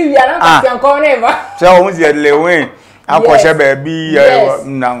mu didi wi ara nkwasi nkom na eba. Se o mu ze lewen. Akoshe baby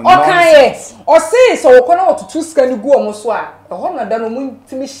na. Okay. O say so we kono otutu ska ni gu omo so a. E ho na da no mu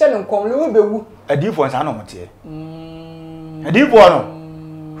ntimi hye ne nkom le we bewu. Adifo nsa no mote. Adifo no.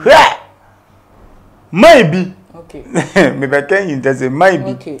 Hwe. Maybe. Okay. Me be kan yin tese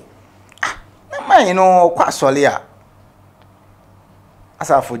maybe. Okay. Na mai no kwa sole a.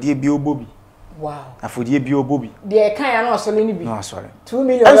 Asa afodie bi obobi. Wow. Afodie bi obobi. De kan ya na osole ni bi. No asore. 2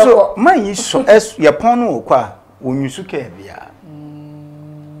 million. So mai so ye pon no kwa onyusu ka bia.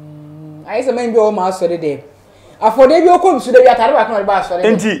 I say man bi o ma asore de. Afode bi okomsu de bi atare ba kan ba asore.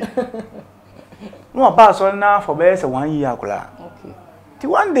 Enti. No ba asore na for be say 1 year akula. Okay. Ti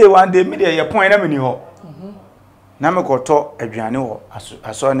one day me de ye pon na me ni ho. Na me koto aduane ho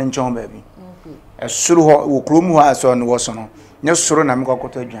asore ne nchon ba bi. Okay. Esuru ho wo krom ho asore ne wo so no. Nye suru na me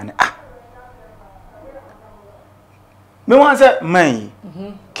koto aduane. Me wan say man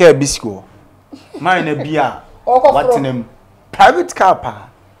ke bisco. Man na bia. What in private car pa.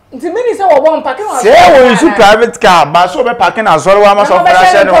 Nti mini say wo bon parking wa. Say we use private car, but so be parking azoro wa ma so fara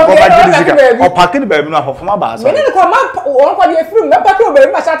share no go ba gidi o parking ba bi no afofoma ba so. Mini ko ma won kwa dey free me parking ba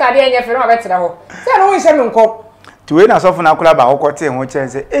bi ma shata dey enye free ma be tira ho. Say no we say me nko. Ti we na so funa kula ba ko te ho chen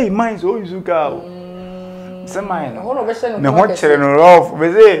say, "Hey, mine so use car." Say mine. Ho no be share no. Me ho chere no rough,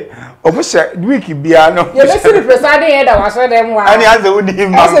 be say o mo share week bia no. Ye be see the preside here da wa so dem wa. Ani as we need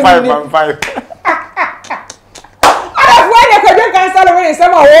man 5. When Kwadwo Nkansah when say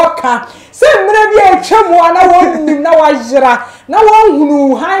ma woka say mre bi e twemu na wonnim na wajira na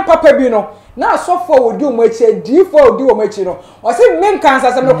wonhunu han papa bi no na asofo wodi o machi difo wodi o machi no o say me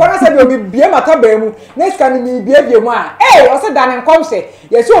Nkansah say me kwana say bi obi bie maka ba mu na ska ni mi bie mu a o say dan nkom say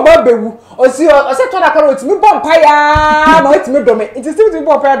ye say oba bewu o say to da kwana otimi bompa ya ma otimi dome it is still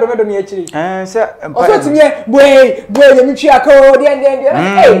bompa ya dome akiri say o say otimi boy ye mi twi akọ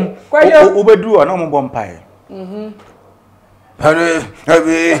de Kwadwo obedu o na mo bompa ya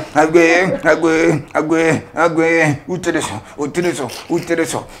agwe utereso.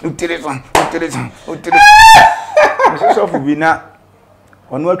 So for we na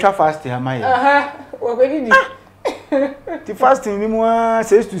on ultra fast ha mai. Wo ko didi. The fasting ni mo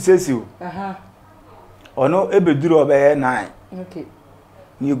 6 to 6 o. Ono ebeduru obe 9. Okay.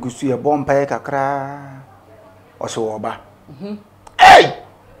 Ni egusu ye bompa ye kakra. Oso oba. Hey!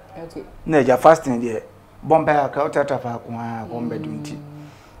 Okay. Na ja fasting there. Bomba ka utata fa kwa bomba dunti.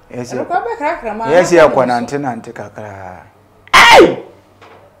 Yes. Yes ya kwa nante kakra. Ai!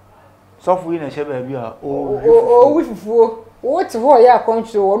 Sofu ina shebe bi a o wi fufuo. Wo te ho ya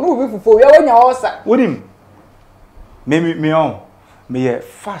control no wi fufuo ya wonya osa. Wonim. Me on. Me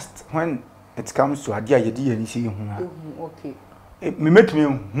fast when it comes to adia yedi yani si hu ha. Okay. Me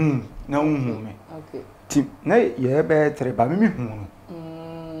metumi na hu me. Okay. Ti na ye be tere ba me hu no.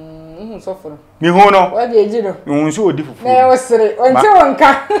 Soforo mi hu no wa de ejiro mi hu so odi fufu na o sere onti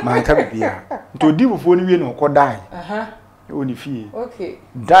wonka man ka bia nti odi fufu ni wie no ko dai oni fie okay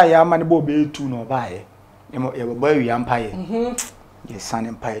dai ya ma ne bo be tu no ba ye ye bo wi ampaye ye san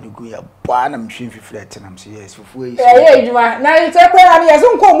ampaye de go ya ba na mhwe fiflet na mse yes fufu yi ye ejuma na ite kwa na ye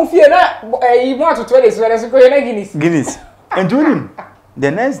so nko mu fie na yi mo atoto de so so ko ye na Guinness and doing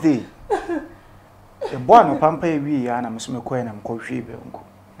the next day e bo no pampa wi ya na mse me ko na mko hwe be nko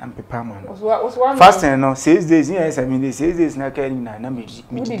am pepa man fasting no 6 days in 7 days 6 days na ka ni na me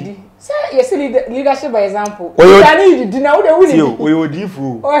didi say you see leadership by example you can didi na wo de wuni we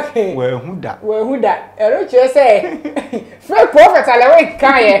odifu okay we hu da ero che say free prophet alewe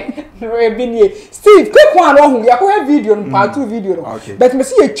kan ye we bi ni Steve ko an ohun ya ko video no part 2 video no but me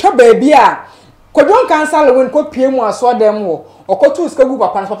see ye twa ba bia Kwadwo Nkansah lewen ko pie mu aso dem wo okotu ska gu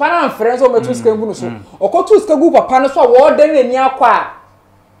papa na amfere so metu ska gu no so okotu ska gu papa no so wo de ni akwa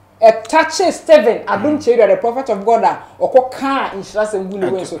a touching Stephen Adom Kyei Duah the prophet of God okoka insurance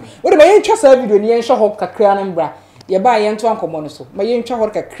ngulu we so we be yen twa sa video ni yen hwe ho kakra na mbra ye ba yen to ankomo no so ma yen twa ho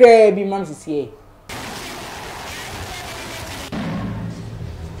kakra bi mam sisie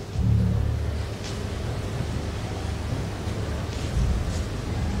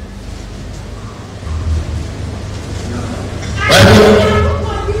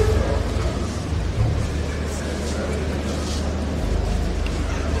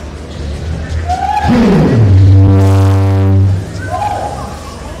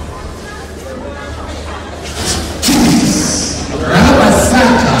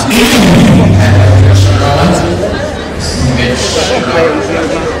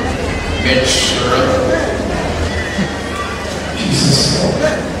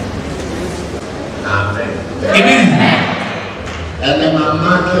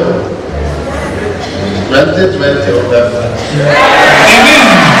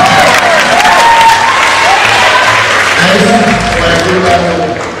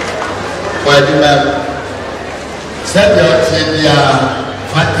Set your trivia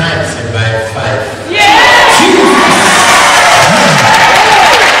 5 times by 5. Yeah!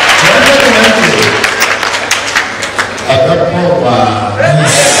 I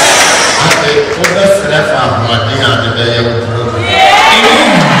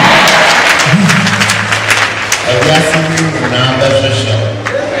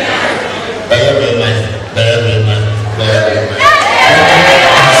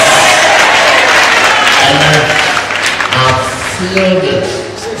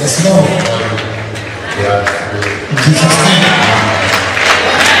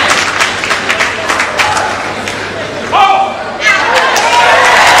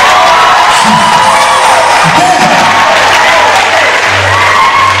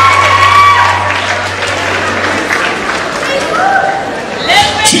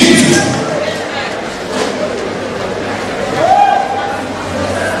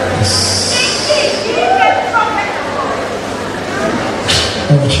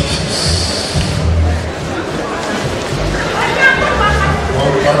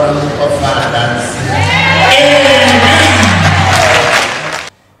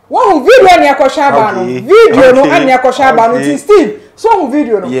One video ni akosha no video no ani akosha no ti Steve so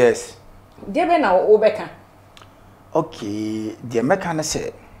video no yes dey be na obeka okay dey meka na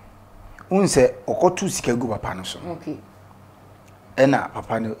say unse okotu sika gu papa no so okay ena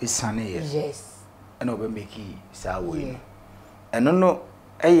papa no isane ye yes ena obe meki sa we eno no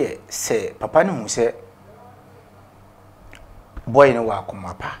eye say papa no hu say boy no wa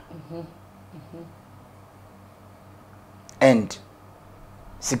komapa and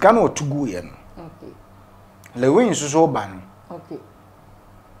sika no otugu ye no okay lewe nsuso ba no okay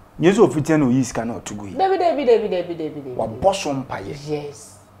nyezo ofite no yi sika no otugu ye David wa boso mpaye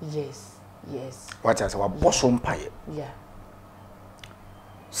yes what else wa boso mpaye yeah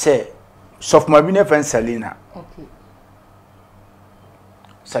say soft mabine friend Selena okay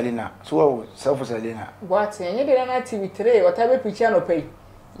Selena so self Selena what enye de na TV3 whatever picture no pay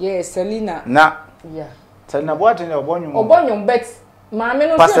yes Selena na yeah Selena what in obonyo bet mama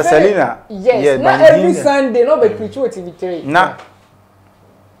no Pastor Selena yes na every Sunday no be picture TV3 na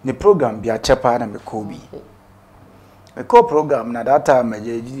the program bia chepa na me ko bi me ko program na that time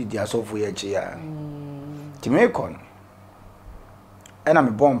je di asofo ye chi ya ti me ko no ena me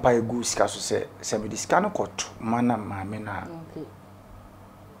bon pa egu sika so se me diska no koto mana mama na okay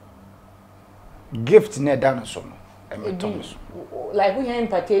gift ne dan so no e me tomeso like we have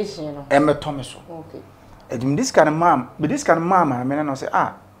impartation no e me tomeso okay edim this kind of mom be this kind of mama me na say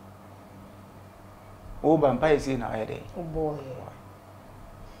oh vampire say na here dey oh boy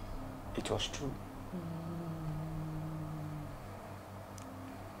it was true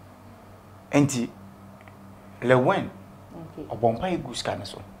enti le when okay vampire go scan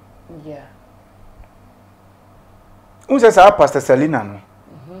so yeah unse sa Pastor Selena no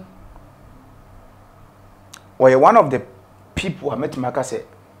one of the people I met maka say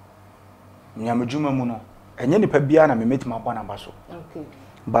nyamejuma mu no enye nipa bia na me met ma bona ba so okay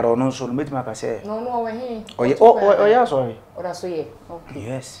but ono so no met maka say no we he oh yeah sorry ora so yeah okay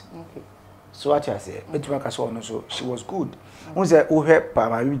yes okay so what I say met maka so ono so she was good unse o he pa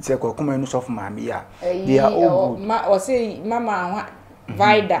ma wi say ko kuma no so for mama ya they are all good o say mama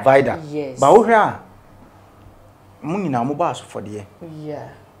Vida yes ba o hwe a mu nyina mo ba so for de yeah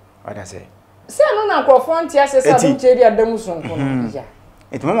what I say say no na crofon ti asesa do cheri adamu sonko no yeah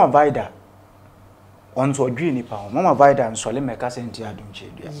it mama Vida on so dwi ni pa mama Vida nsole meka senti Adom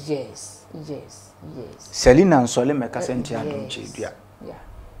Kyei Duah yes Selena nsole meka senti Adom Kyei Duah yeah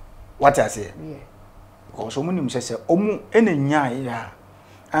what I say yeah because omu nim say omu enenya ya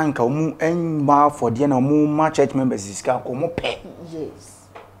anka omu enma for de na omu ma church members iska ko omu pe yes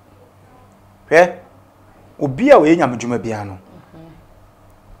obi a we nyamedwuma bia no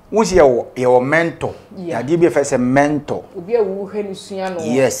wonsi ye wo mentor ya de bi fe say mentor obi a wo hwe ni sua no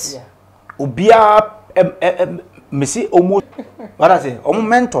yes obi a mesi omu what I say omu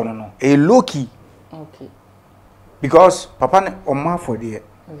mentor no e low-key okay because papa ne oma for de yeah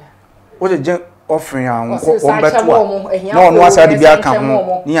o je offering an ko beto no no asa de bia ka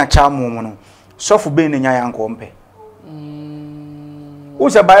ho ni acha mo no sofu be ne nya ya nko mpe o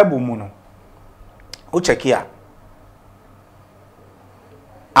se bible mu no o check ya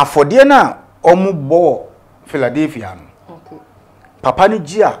afodie na omu bo Philadelphia no okay papa ni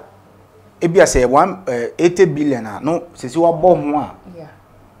gia e bia say 80 billion no sisi wa bo ho a yeah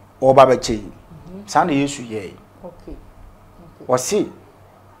o ba ba chei sa na Yesu ye okay o si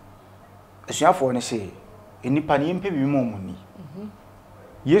esuafo ne se enipa ne mpe bi mo ni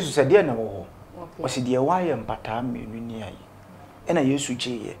Yesu se de na wo o si de wa ye mpata menu ni ayi e na Yesu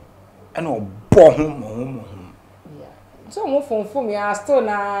cheye e na obo ho mo yeah so mo fonfom ya still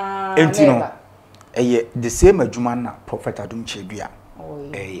na entino eye the same adwuma na prophet Adom Kyei Duah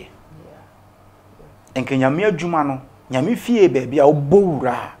eye enke nyame adwuma no nyame fie ba bia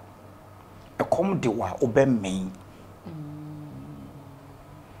obowura e kom de wa obemmen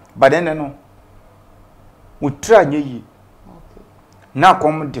but then no utra nyeyi okay na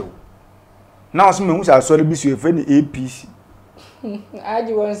kom de na oso me hu sa so bi su efe ni APC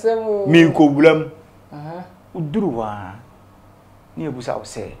aji wonsemo mi ko bulam uduru wa ni ebusa o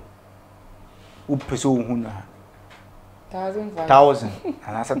se u peso hu na 1000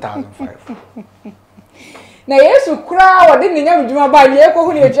 and asa 1005 na Yesu kura wodi ni nyam djuma ba ni eko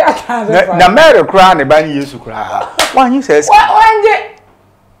hu ni eji 1005 na mere kura ne ba ni Yesu kura wanyi se wanje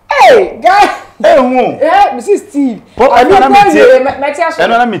hey guy hu Mrs Steve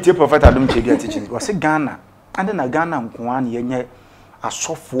eno na metie prophet Adom Kyei Duah teaching was Ghana and na Ghana nko an ye nye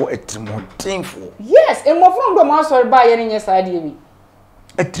asofo etrimodenfo yes emofo ndo ma sorry ba ye ni nye saade bi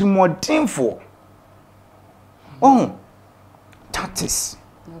etrimodenfo oh that is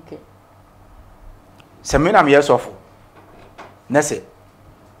Okay. Semina me yesofo. Nese.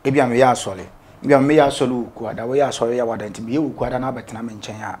 Ebi am ya asole. Ebi am ya asole ukuada. We ya asole ya wadanti bi ukuada na betena me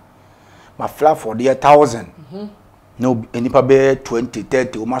nchen a. Ma flat for the 1000. No enipa be 20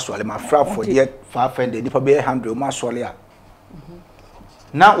 30 o ma asole ma flat for the 500 enipa be 100 o ma asole a.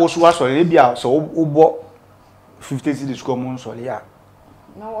 Na osu asole bia so ubo 50 cedis ko mo asole a.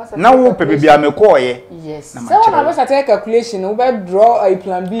 Na wo pepe bia me ko ye. Yes. So na be start calculation, we be draw a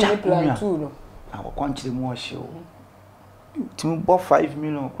plan B and plan 2 no. I will continue more show. To bought 5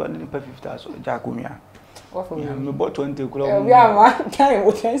 million, quite 50,000. Jacomia. Me bought 20 crowns. We are one time,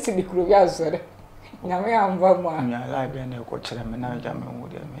 we can see the crew. Yes, sir. Now, I am one. I like being a coach and manager.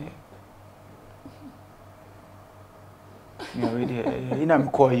 You already, I'm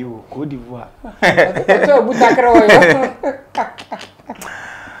call you, Cote d'Ivoire.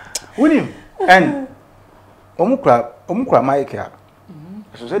 William and Omukra Mike.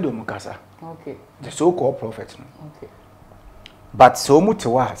 So said Adom Kyei. Okay. The so-called prophet. Okay. But so much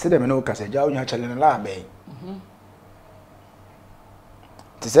wa said them no kasa ja onya chale la be.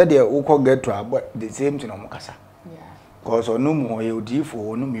 They said they will get to about the same thing on kasa. Yeah. Cause onum oyodifo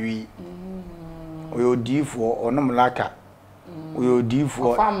onum wi. Oyodifo onum laka.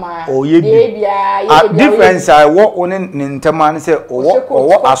 Oyodifo oyebi. Difference I work on in ntaman say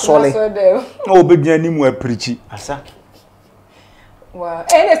o asole. No be dia ni mu aprichi asa. Wow.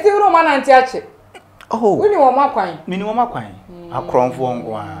 And still Roman anti-ache. Oh. We know my quine. Minimum quine. A crown for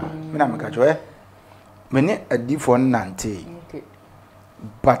one. Mina Mikajo. Many a different nante. Okay.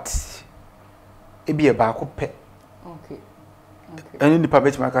 But it be a back of pet. Okay. Okay. And in the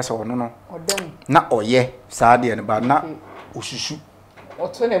public markers or no. Or them. Not or ye, Sadi and about not. Ushu. Or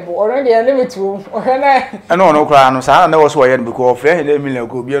 20 already a limit to. Or I know no crown. So I know what's why because fair million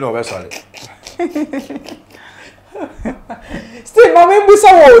go be no vessel. Still, mama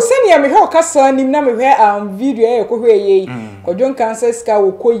busa wo senior me ho kasa nim na me hwe video e ko hwe ye Kwadwo Nkansah ska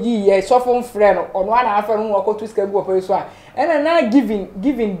wo ko yi ye so fon frɛ no ono ana afa no wo ko to ska bi wo pɛ so a ena na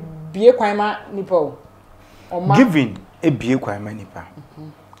giving bie kwan ma nipa o oma giving e bie kwan ma nipa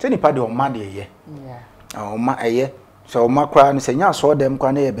se nipa de oma de ye yeah oma eye so oma kra no se nya so dem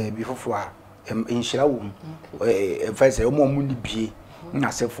kwa na ye ba bi fofo a inhyira wo e fa se omo mu ni bie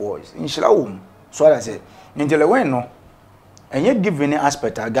na se fo inhyira wo so ala se Ninjele when no, and yet giving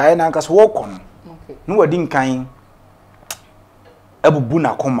aspect a guy na nkas walk on. Okay. No wadi nkan ebubu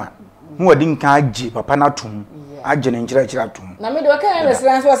na koma. No wadi nkan agi papa na tum. Agi na nchira tum. Na me do kan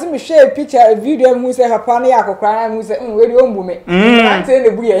reference was me share picture a video mu say papa na yakokra na mu say we dey ombu me. Mlante na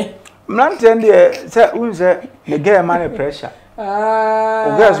buye. Mlante de say un say the girl man pressure.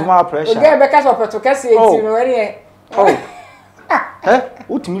 O girl small pressure. O girl be ka so peto kase eti no we Oh. Eh?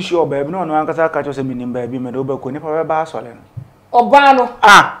 Utimi sure baby no ankasa ka cho se minim baby me do be ko nipa be ba asole no. Oba no.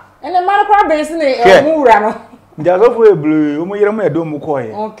 Ene man kwa bensi ne mu wura no. Njazofo eblu o mo yere mo edo mu ko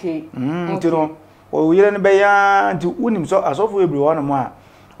ye. Okay. Ntino o yere ne be ya nti unim so asofo eblu wono mo a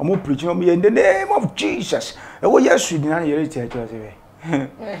o mo preach no in the name of Jesus. E wo yesu di na yere che cho se be.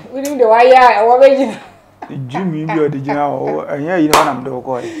 Unim de wa ya wo be gina. Jimmy bi o de gina o anya yi na nam de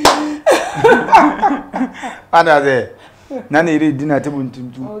ko ye. Ana de na na yere dina tebu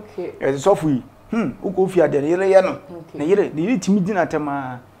ntimtu. Okay. E so fu uko fi ade yere ye no. Na yere timi dina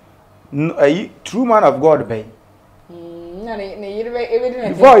tema ayi true man of God be. Na yere be ebe dina.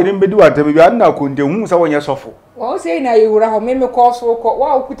 Before yere be di wata be na konde hu sa wonye sofo. Wo say na yewura ho me ko so ko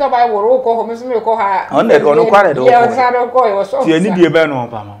wa okuta Bible ro ko ho me so me ko ha. On kware do ko. Yeah, sa do ko yo so. Ti ani die be no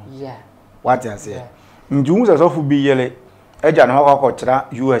pa ma. Yeah. What you say? Nju hu sa sofo bi yele eja no ha ko kira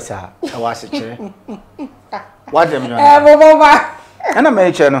US a wa se kire. What them no. Baba. Ana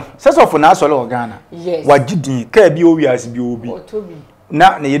me che no. Se sofo na asole o Ghana. Yes. Wagidin ka bi o wiase bi obi. Otobi.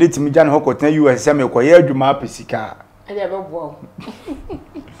 Na yere timi ja no ko tena US se me ko ye adwuma apesika. Ele be bo.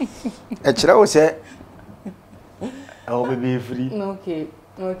 E kire o se o be free. Okay.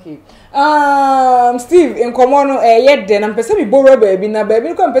 Okay. Steve in common ye de na mpese bi borrow baby na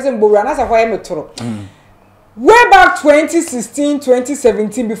baby ko mpese borrow na sa kwa ye metoro. Way back 2016,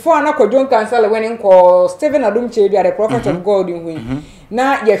 2017, before I Kwadwo Nkansah when in call Stephen Adom Kyei Duah, the prophet of God in win.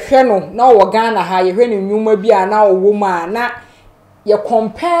 Na ye hweno na wo Ghana ha ye hweno nyuma bia na wo ma na ye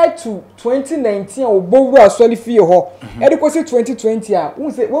compare to 2019 o bowu asoli fie ho. E dey kosi 2020 a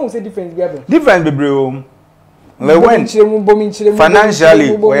won say difference bia be. Difference be bro. Le when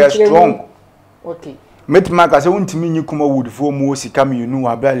financially we are strong. Okay. Metima ka say untimi nyikuma wood for mu sika me nu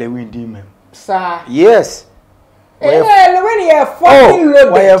abia le win di mem. Sir. Yes. When you fucking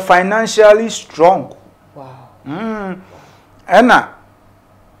loaded. We are financially strong. Wow. Ena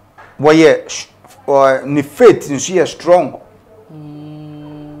we are ni faith in she is strong.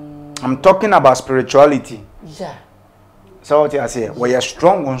 I'm talking about spirituality. Yeah. So what I say, we are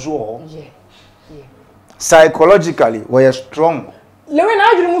strong on so. Yeah. Psychologically, we are strong. Lewe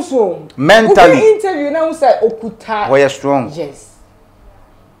na adwene mu so. Mentally. Interview na say okuta. We are strong. Yes.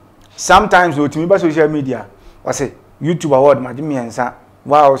 Sometimes we to social media, I say YouTube award ma jimi ensa.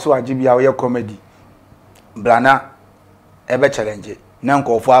 Wow, so ajibia we comedy. Blana ebe challenge. Na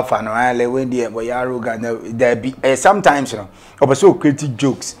nkofo afa no ale we dey boy arrogant there be sometimes you know opeso create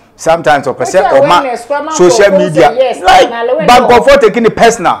jokes. Sometimes opeso social media like bankofo taking it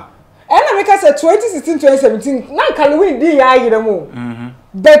personal. And I make us say 2016 2017 na Halloween dey ya yiremo.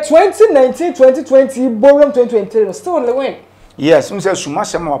 But 2019 2020 Borum 2023 still Halloween. Yes, we say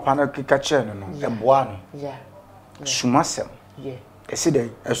sumasem wa panel kika che no eboa no. Yeah. Sumasem. Yeah. E say dey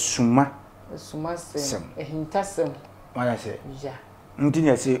sumasem. Ehintasem. What I say? Yeah. Nti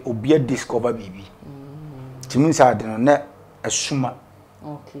na say obi discover bibi. Timin say ade no na asuma.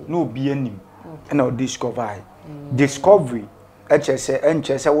 Okay. No obi anim. Na o discover. Discovery enche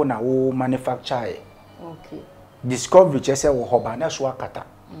say wo na wo manufacture. Okay. Discovery che say wo hoba na so akata.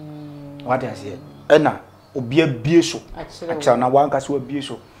 What I say? Na obi abie so. Acha na wan ka so abie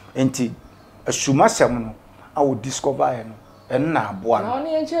so. Enti asuma sem no a wo discover no. Na aboa no. Na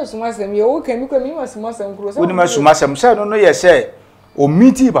oni enche asuma sem ye wo kan mi ma asuma sem kuro. Wo ni ma asuma sem say no ye say o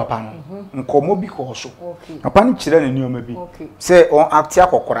meeti papa no nkomo bi ko so. Papa ni kire na nioma bi. Say on act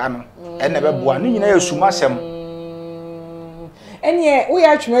akokora no. Na be boa no nyina ye asuma sem. Anye we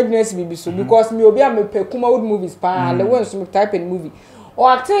are tremendous bibi so because me obi am pekuma old movies pa le when so type in movie or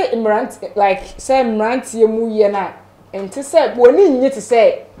act immigrant like say immigrant ye mu ye na enti say woni nyi te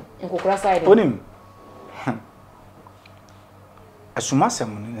say nkokora side onim asuma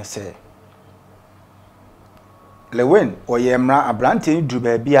sem ne say le when o ye mra abrante ni duru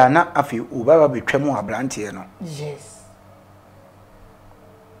ba bia na afi o baba betwam abrante no. Yes.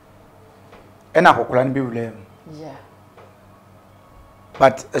 Ena kokora ni bi wule. Yeah.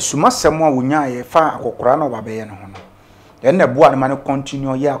 But asuma sem a wonya ye fa akokora na baba ye no ho no. Then na boa na man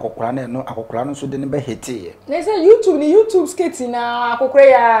continue ye akokora na no akokora no so de ne be hete ye. They say YouTube skit na akokora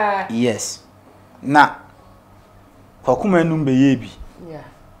ya. Yes. Na kokuma enu be ye bi. Yeah.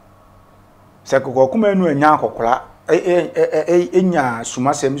 Se kokuma enu anya akokora enya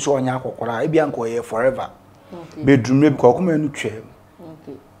asuma sem so onya akokora e bia nko ye forever. Okay. Bedroom be kokuma enu twem.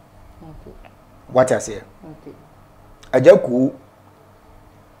 Okay. What I say? Okay. Ajaku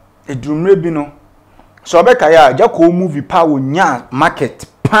edumre bi no so obeka ya ajaku movie pa wonya market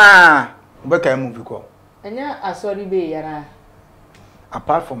pa obeka movie ko anya asori be yana.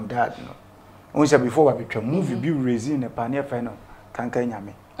 Apart from that no we say before we betwa movie bi raising ne pa ne fa no kankan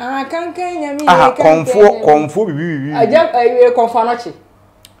nyame kankan nyame konfo bibi aja konfo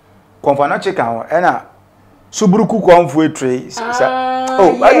anoche kan na subruku konfo etre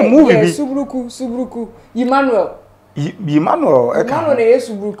ayi movie bi subruku Emmanuel Emmanuel na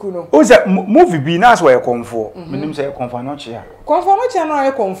Yesuburuku no. O say movie bi na so e konfo. Menim say konfo no chia. Konfo no chia no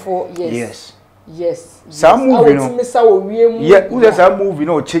e konfo. Yes. Yes. Some movie no. Yeah, o say some movie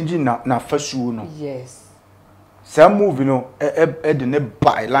no changing na fasuo no. Yes. Some movie no e de ne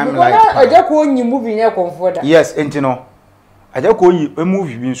buy limelight. Because aja ko onyi movie nya konfo da. Yes, enti no. Aja ko onyi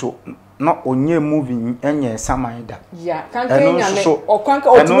movie bi so no onye movie enye saman da. Yeah, kankan nyame okwanka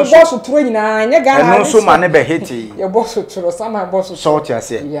otumi boss turo nyina nya Ghana. Eno so ma ne be hiti. Ye boss turo saman boss turo. So ti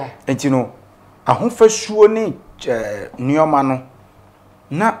ase. Yeah. Enti no ahofasuo ne nioma no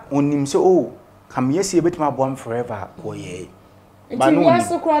na onim se o kam yesi ebetima aboam forever ko ye. Ba no. Yes,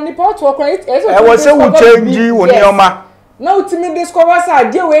 so ni pot wo kwan e wo se wo change wo nioma. Na utimi discover sa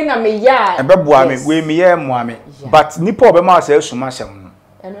de we na me ya. Ebe boa me we me ye mo ame. But nipa obema se asuma sem.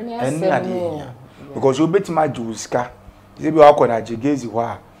 Because you bet my juiska. You be akona jegezi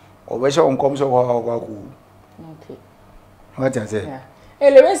wa. Obesha onkom so wa ku. Okay. What I say?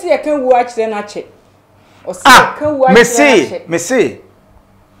 Ele si e kan wu akire na che. O si kan wu akire na che. Me say.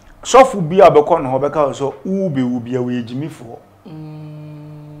 Sofu bi abeko no obeka so ubi a we ejimifo.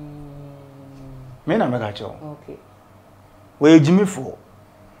 Me na mega cho. Okay. We ejimifo.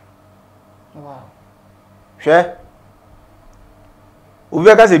 Wow. Hwe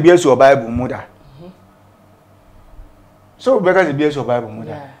Ubeka se bia so Bible muda. So ubeka se bia so Bible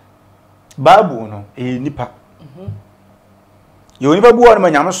muda. Bible no nipa. Yo nipa buwa no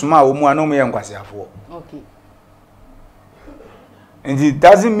manyame soma wo mu anom ye nkwase afo. Okay. And it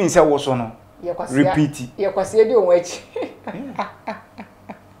doesn't mean say wo so no. Repeat it. Ye kwase di onwa echi.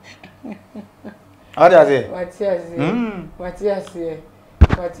 Ade ade. Wati ase.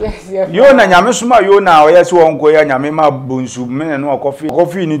 Yo na nyame soma yo na oye se wonko ya nyame ma bonsu me no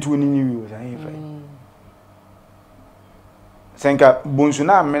coffee ni tu ni wi o senka bonsu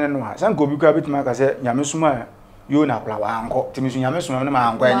na amene no ha senka obi kwa betima ka se nyame suma yo na plawa anko timisu nyame suma na ma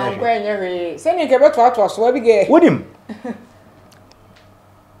anko enye se ni ke beto ato so abi ge wodim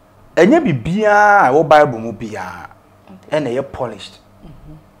enye bibia wo bible mu bia ena ye polished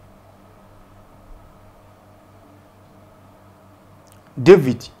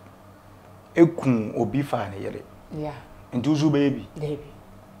David ekun obi fa ne yere yeah ntuzu baby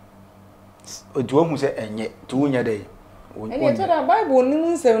oduo hu se enye tu nya dey ene to da bible ni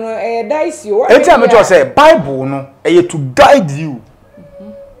nsem no dice o eti am to say bible no to guide you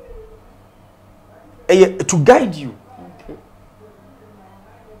to guide you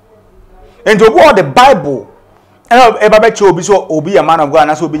and what the bible e ba be che obi so obi a man of God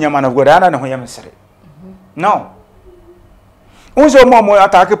na so obi nya man of God ana ne ho yam sere no unso mo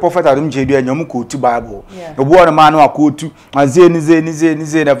attack prophet Adom Kyei Duah nyom ko tu bible obi won man no akotu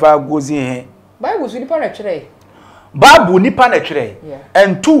azeni na fa gozi he bible so nipa na kire bible nipa na kire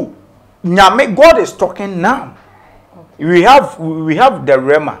and two nyame God is talking now we have the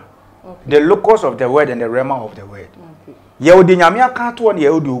rema the locus of the word and the rema of the word ye odi nyame aka to ne ye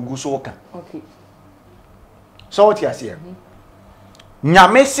odi ogu so ka so what you say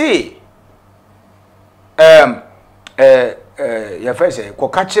nyame say ya fa say ko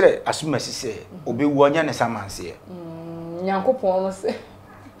ka kire asumasi say obewu anya ne samanse nyankopon no say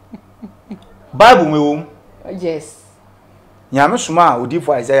bible mewom yes nyame suma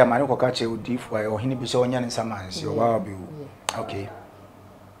odifo Isaiah mane ko ka kire odifo ohini bi say onya ne samanse o wa obewu okay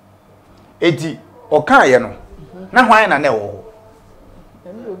edi oka ye no na hwan na wo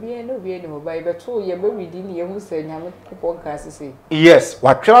obi no by beto ye be widi ni ye hu say nyame popon ka sese yes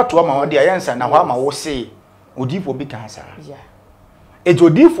wa twela to ma wode ayensa na hwa ma wo say odifo bi kan sa yeah edi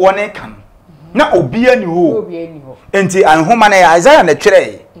odifo ne kan na obi ani ho enti anhoma na Isaiah na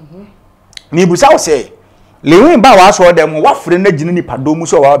twere ni busa wo say lewin ba wa so dem wa fre na gine ni padom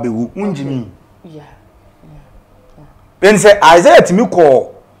so wa bewu unjimi yeah ense Isaiah timi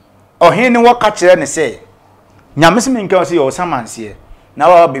ko ohin ni wo ka kire ne say nyame se menka say yo samanse na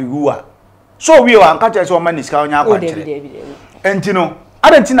wa bewu a so we wa nka kire say o ma ni ska onya akwa kire enti no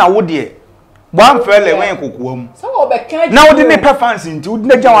adanti na wo de one felle wen kokoam so obeka na wo de ne performance nti wo de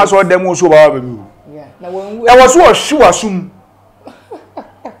na gyan wa so dem so ba bewu yeah na won e was so hwasum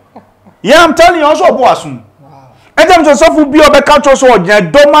yeah I'm telling you also bo asum wow ejem so sofu bi obeka cho so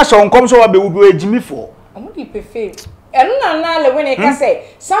ogyan do ma so nkom so wa bewu bi ejimi fo omo di pefe enu na le when e ka say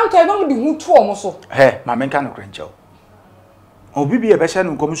sometimes no di hu to omo so he ma menka no krenchel obi bi e be hye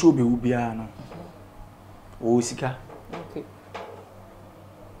no nkom so bewu bia no o sika okay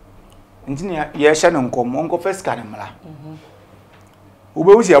ntini ye hye no nkom onko first kan mra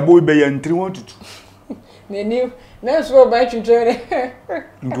obewu si abo be ye ntri won tutu neni na so ba twetwe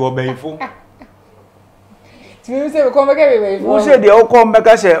ndo obeyfo timi se ko meka bebeyfo wo se de o ko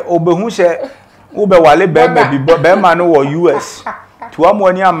meka se obehu se ube wale be be ma no wo US to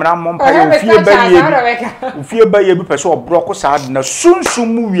amoni amra mompa ye ofie ba ye bi pese obroko saad na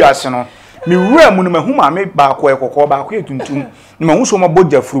sunsum mu wiase no me wura mu no mahu ma me ba ko ekoko ba ko etuntum na mahu so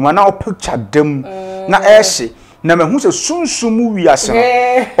mabogya furuma na o picture dem na ehye na mahu se sunsum mu wiase no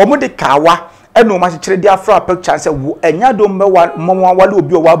omo de kawa eno ma kire dia fra picture se enya do mwa wale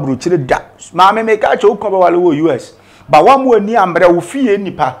obi o wa bro kire da ma me ka che o ko ba wale wo US ba wa mu ani ambre wo fie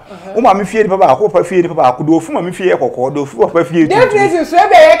nipa wo ma me fie nipa ba ko pa fie nipa ba ko do fu ma me fie kokko do fu pa fie tu definitely so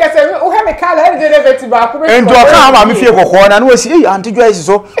be ye ka se o ha me kala e de vet ba ko be endo ka ma me fie kokko na no si eh anti Joyce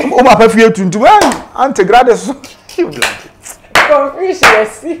so o ma pa fie tuntum anti grade so confusion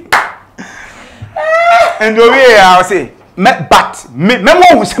see endo we I say me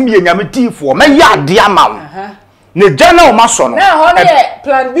mo hu sem ye nyame tifo me ya de ama wo ne jana o ma so no na ho ne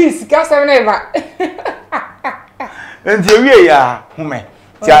plan B sika 7 eva enti ewie ya hume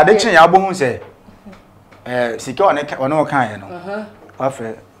ti ade chen ya bo hu se sika one kan ye no afa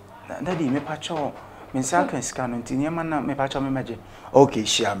daddy me pacho me sa kan sika no enti nyema na me pacho me maje okay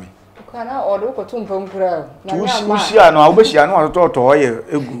share me kana odo ko tumpa nkura na ya share no obo share no atoto ye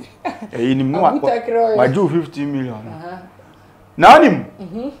egu eyinim no waju 15 million na onim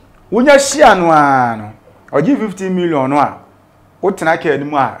wonya share no ano oji 15 million no a wotena ka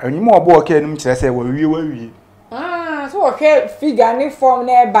anim a anyim obo ka anim kire se wa wie so okay figure ni form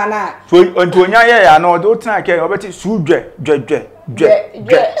na eba na so ontonya ye ya no do tena ke obeti sudwe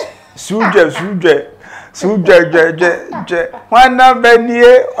sudwe wana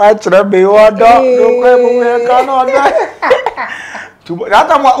benie achira be odo do kwe mu ye ka no da tu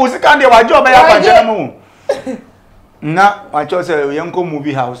ata mo usika ndi wa jo be ya kwaje mu na wacho se yenko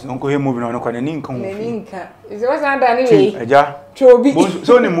movie house nko he movie no ko ne ninka ninka is what and ani we eja chobi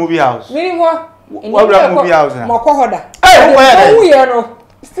so ni movie house mini mo What movie house na? Makohoda. Hey, who you know?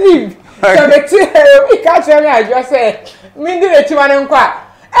 Steve. So the two we catch me I just say me do the chimane nkwa.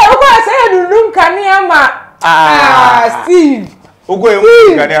 Nkwa say you room kania ma. Steve. Ogo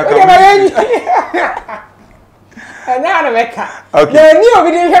e kania ka. Na na meka. Okay. Na ni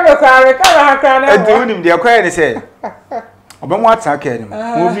obi dey hwe me kwa na. E do nim dey kwa ni say. Obem wa ta ka ni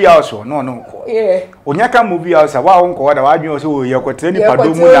movie house no ko. Yeah. Onyaka movie house wa won ko da wa dwen so ye ko tre ni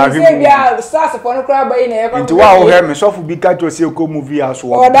pado mu na hwe. Say bia stars for no kra ba yi na ye ko. Nti wa wo he me sofu bi ka to say ko movie house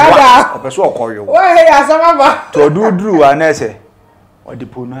wo. Opeso okoyo. Wa he ya sama ba. To duduru wa na say. Odi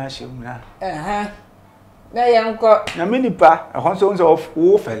ponu ahye mu na. Na yanko na minipa ehon so nso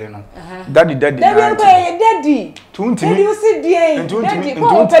wo fele no daddy daddy you see die daddy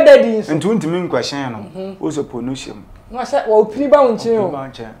ko pe daddy so ntumi nkwahyen no wo so ponushim no sha wo pini ba unchin o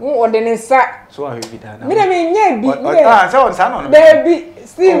wo de ne sa so ahwe bi da na me nya bi so on sa no baby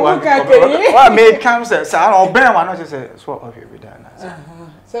Steve ka keri wa made comes sa no ben wa no say so ahwe bi da na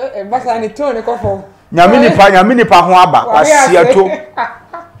so e basa ni tone ko fo nyaminipa ho aba kwasiato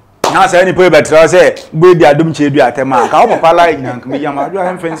na say ni po betra say gbe di Adom Kyei Duah atema ka wo papa la nyank me yama do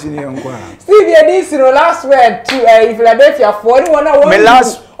am fancy ni enko Steve ye this no last word to Philadelphia for ni wona won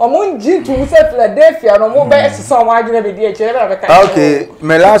omun jin to say Philadelphia no mo be sisa mo adwena be di e chere be ka okay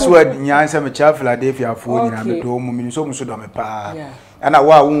my last word nyan say me cha Philadelphia for ni na be do mo mi so mo so do me pa ana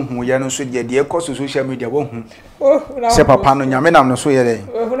wa wo hu ye no so de ekoso social media wo hu se papa no nyame nam no so ye den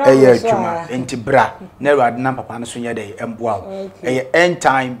eye atuma enti bra na ruade na papa no so ye den emboa eye end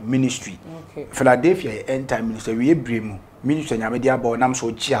time ministry Philadelphia end time ministry we bremu ministry nyame dia ba nam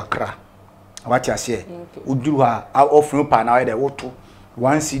so chi akra wati ase uduru ha ofru pa na ye de woto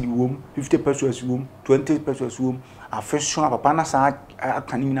 1 cedi wom 50 pesos wom 20 pesos wom afeso papa na sa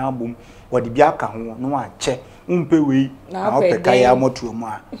akani na bom wodi bia ka ho no a che umpe we na opeka ya motu mu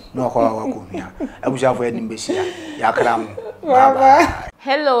a no kwa ko hia abusiafo ya dimbesia ya kram bye.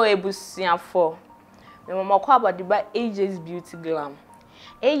 Hello ebusiafo me mama kwa abadiba AJ's Beauty Glam.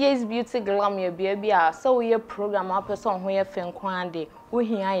 AJ's Beauty Glam ye bia so we program a person ho ye fenkwan de wo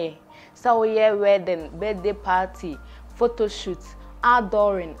hia ye so we wedding birthday party photo shoot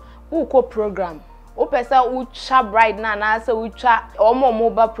adoring uko program o pesa ucha bride na say ucha omo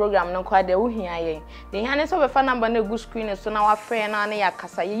mobile program no kwa de uhia ye de hia ne so be fa number na go screen so na wa friend na ya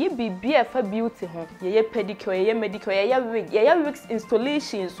kasa ye bibia fa beauty ho ye pedicure ye medicure ye wig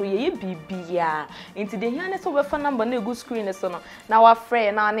installation so ye bibia into de hia ne so be fa number na go screen so no na wa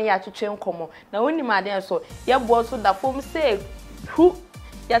friend na ya twetwe nkomo na woni ma de so ye bo so da fom say who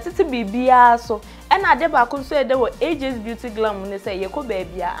ya titi bibia so e na de ba ko so e de wo AJ's Beauty Glam ne say ye ko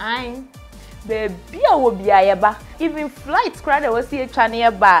bibia an baby a wo bia ye ba even flight crowd we see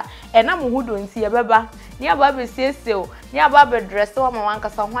twane ba e na mo hudo nti ye beba ni aba be siesie ni aba be dress wa ma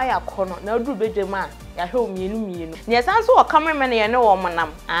wankasa hwa ya kono na duru bedwem a ya hwe mienu ni esan so o cameraman ye ne wo monam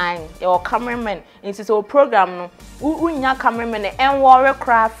an ye o cameraman nti so program no unya cameraman en worry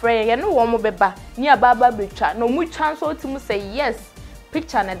cra frɛ ye ne wo mo beba ni aba betwa no mu twan so timu say yes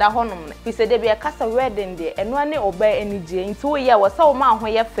picture na da honom ne fi se de bia kasa wedding de eno ane oba enije nti wo ye wo sa wo ma ho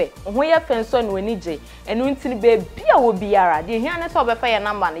ye fe nso ne wenije eno nti be bia wo biara de hia ne so obefa ye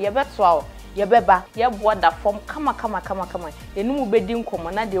number ne ye beto a ye beba ye boa da form kama enu mu bedi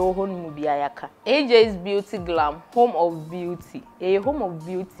nkomo na de wo ho nu bia yaka AJ's Beauty Glam, home of beauty home of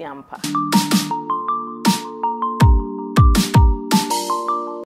beauty ampa.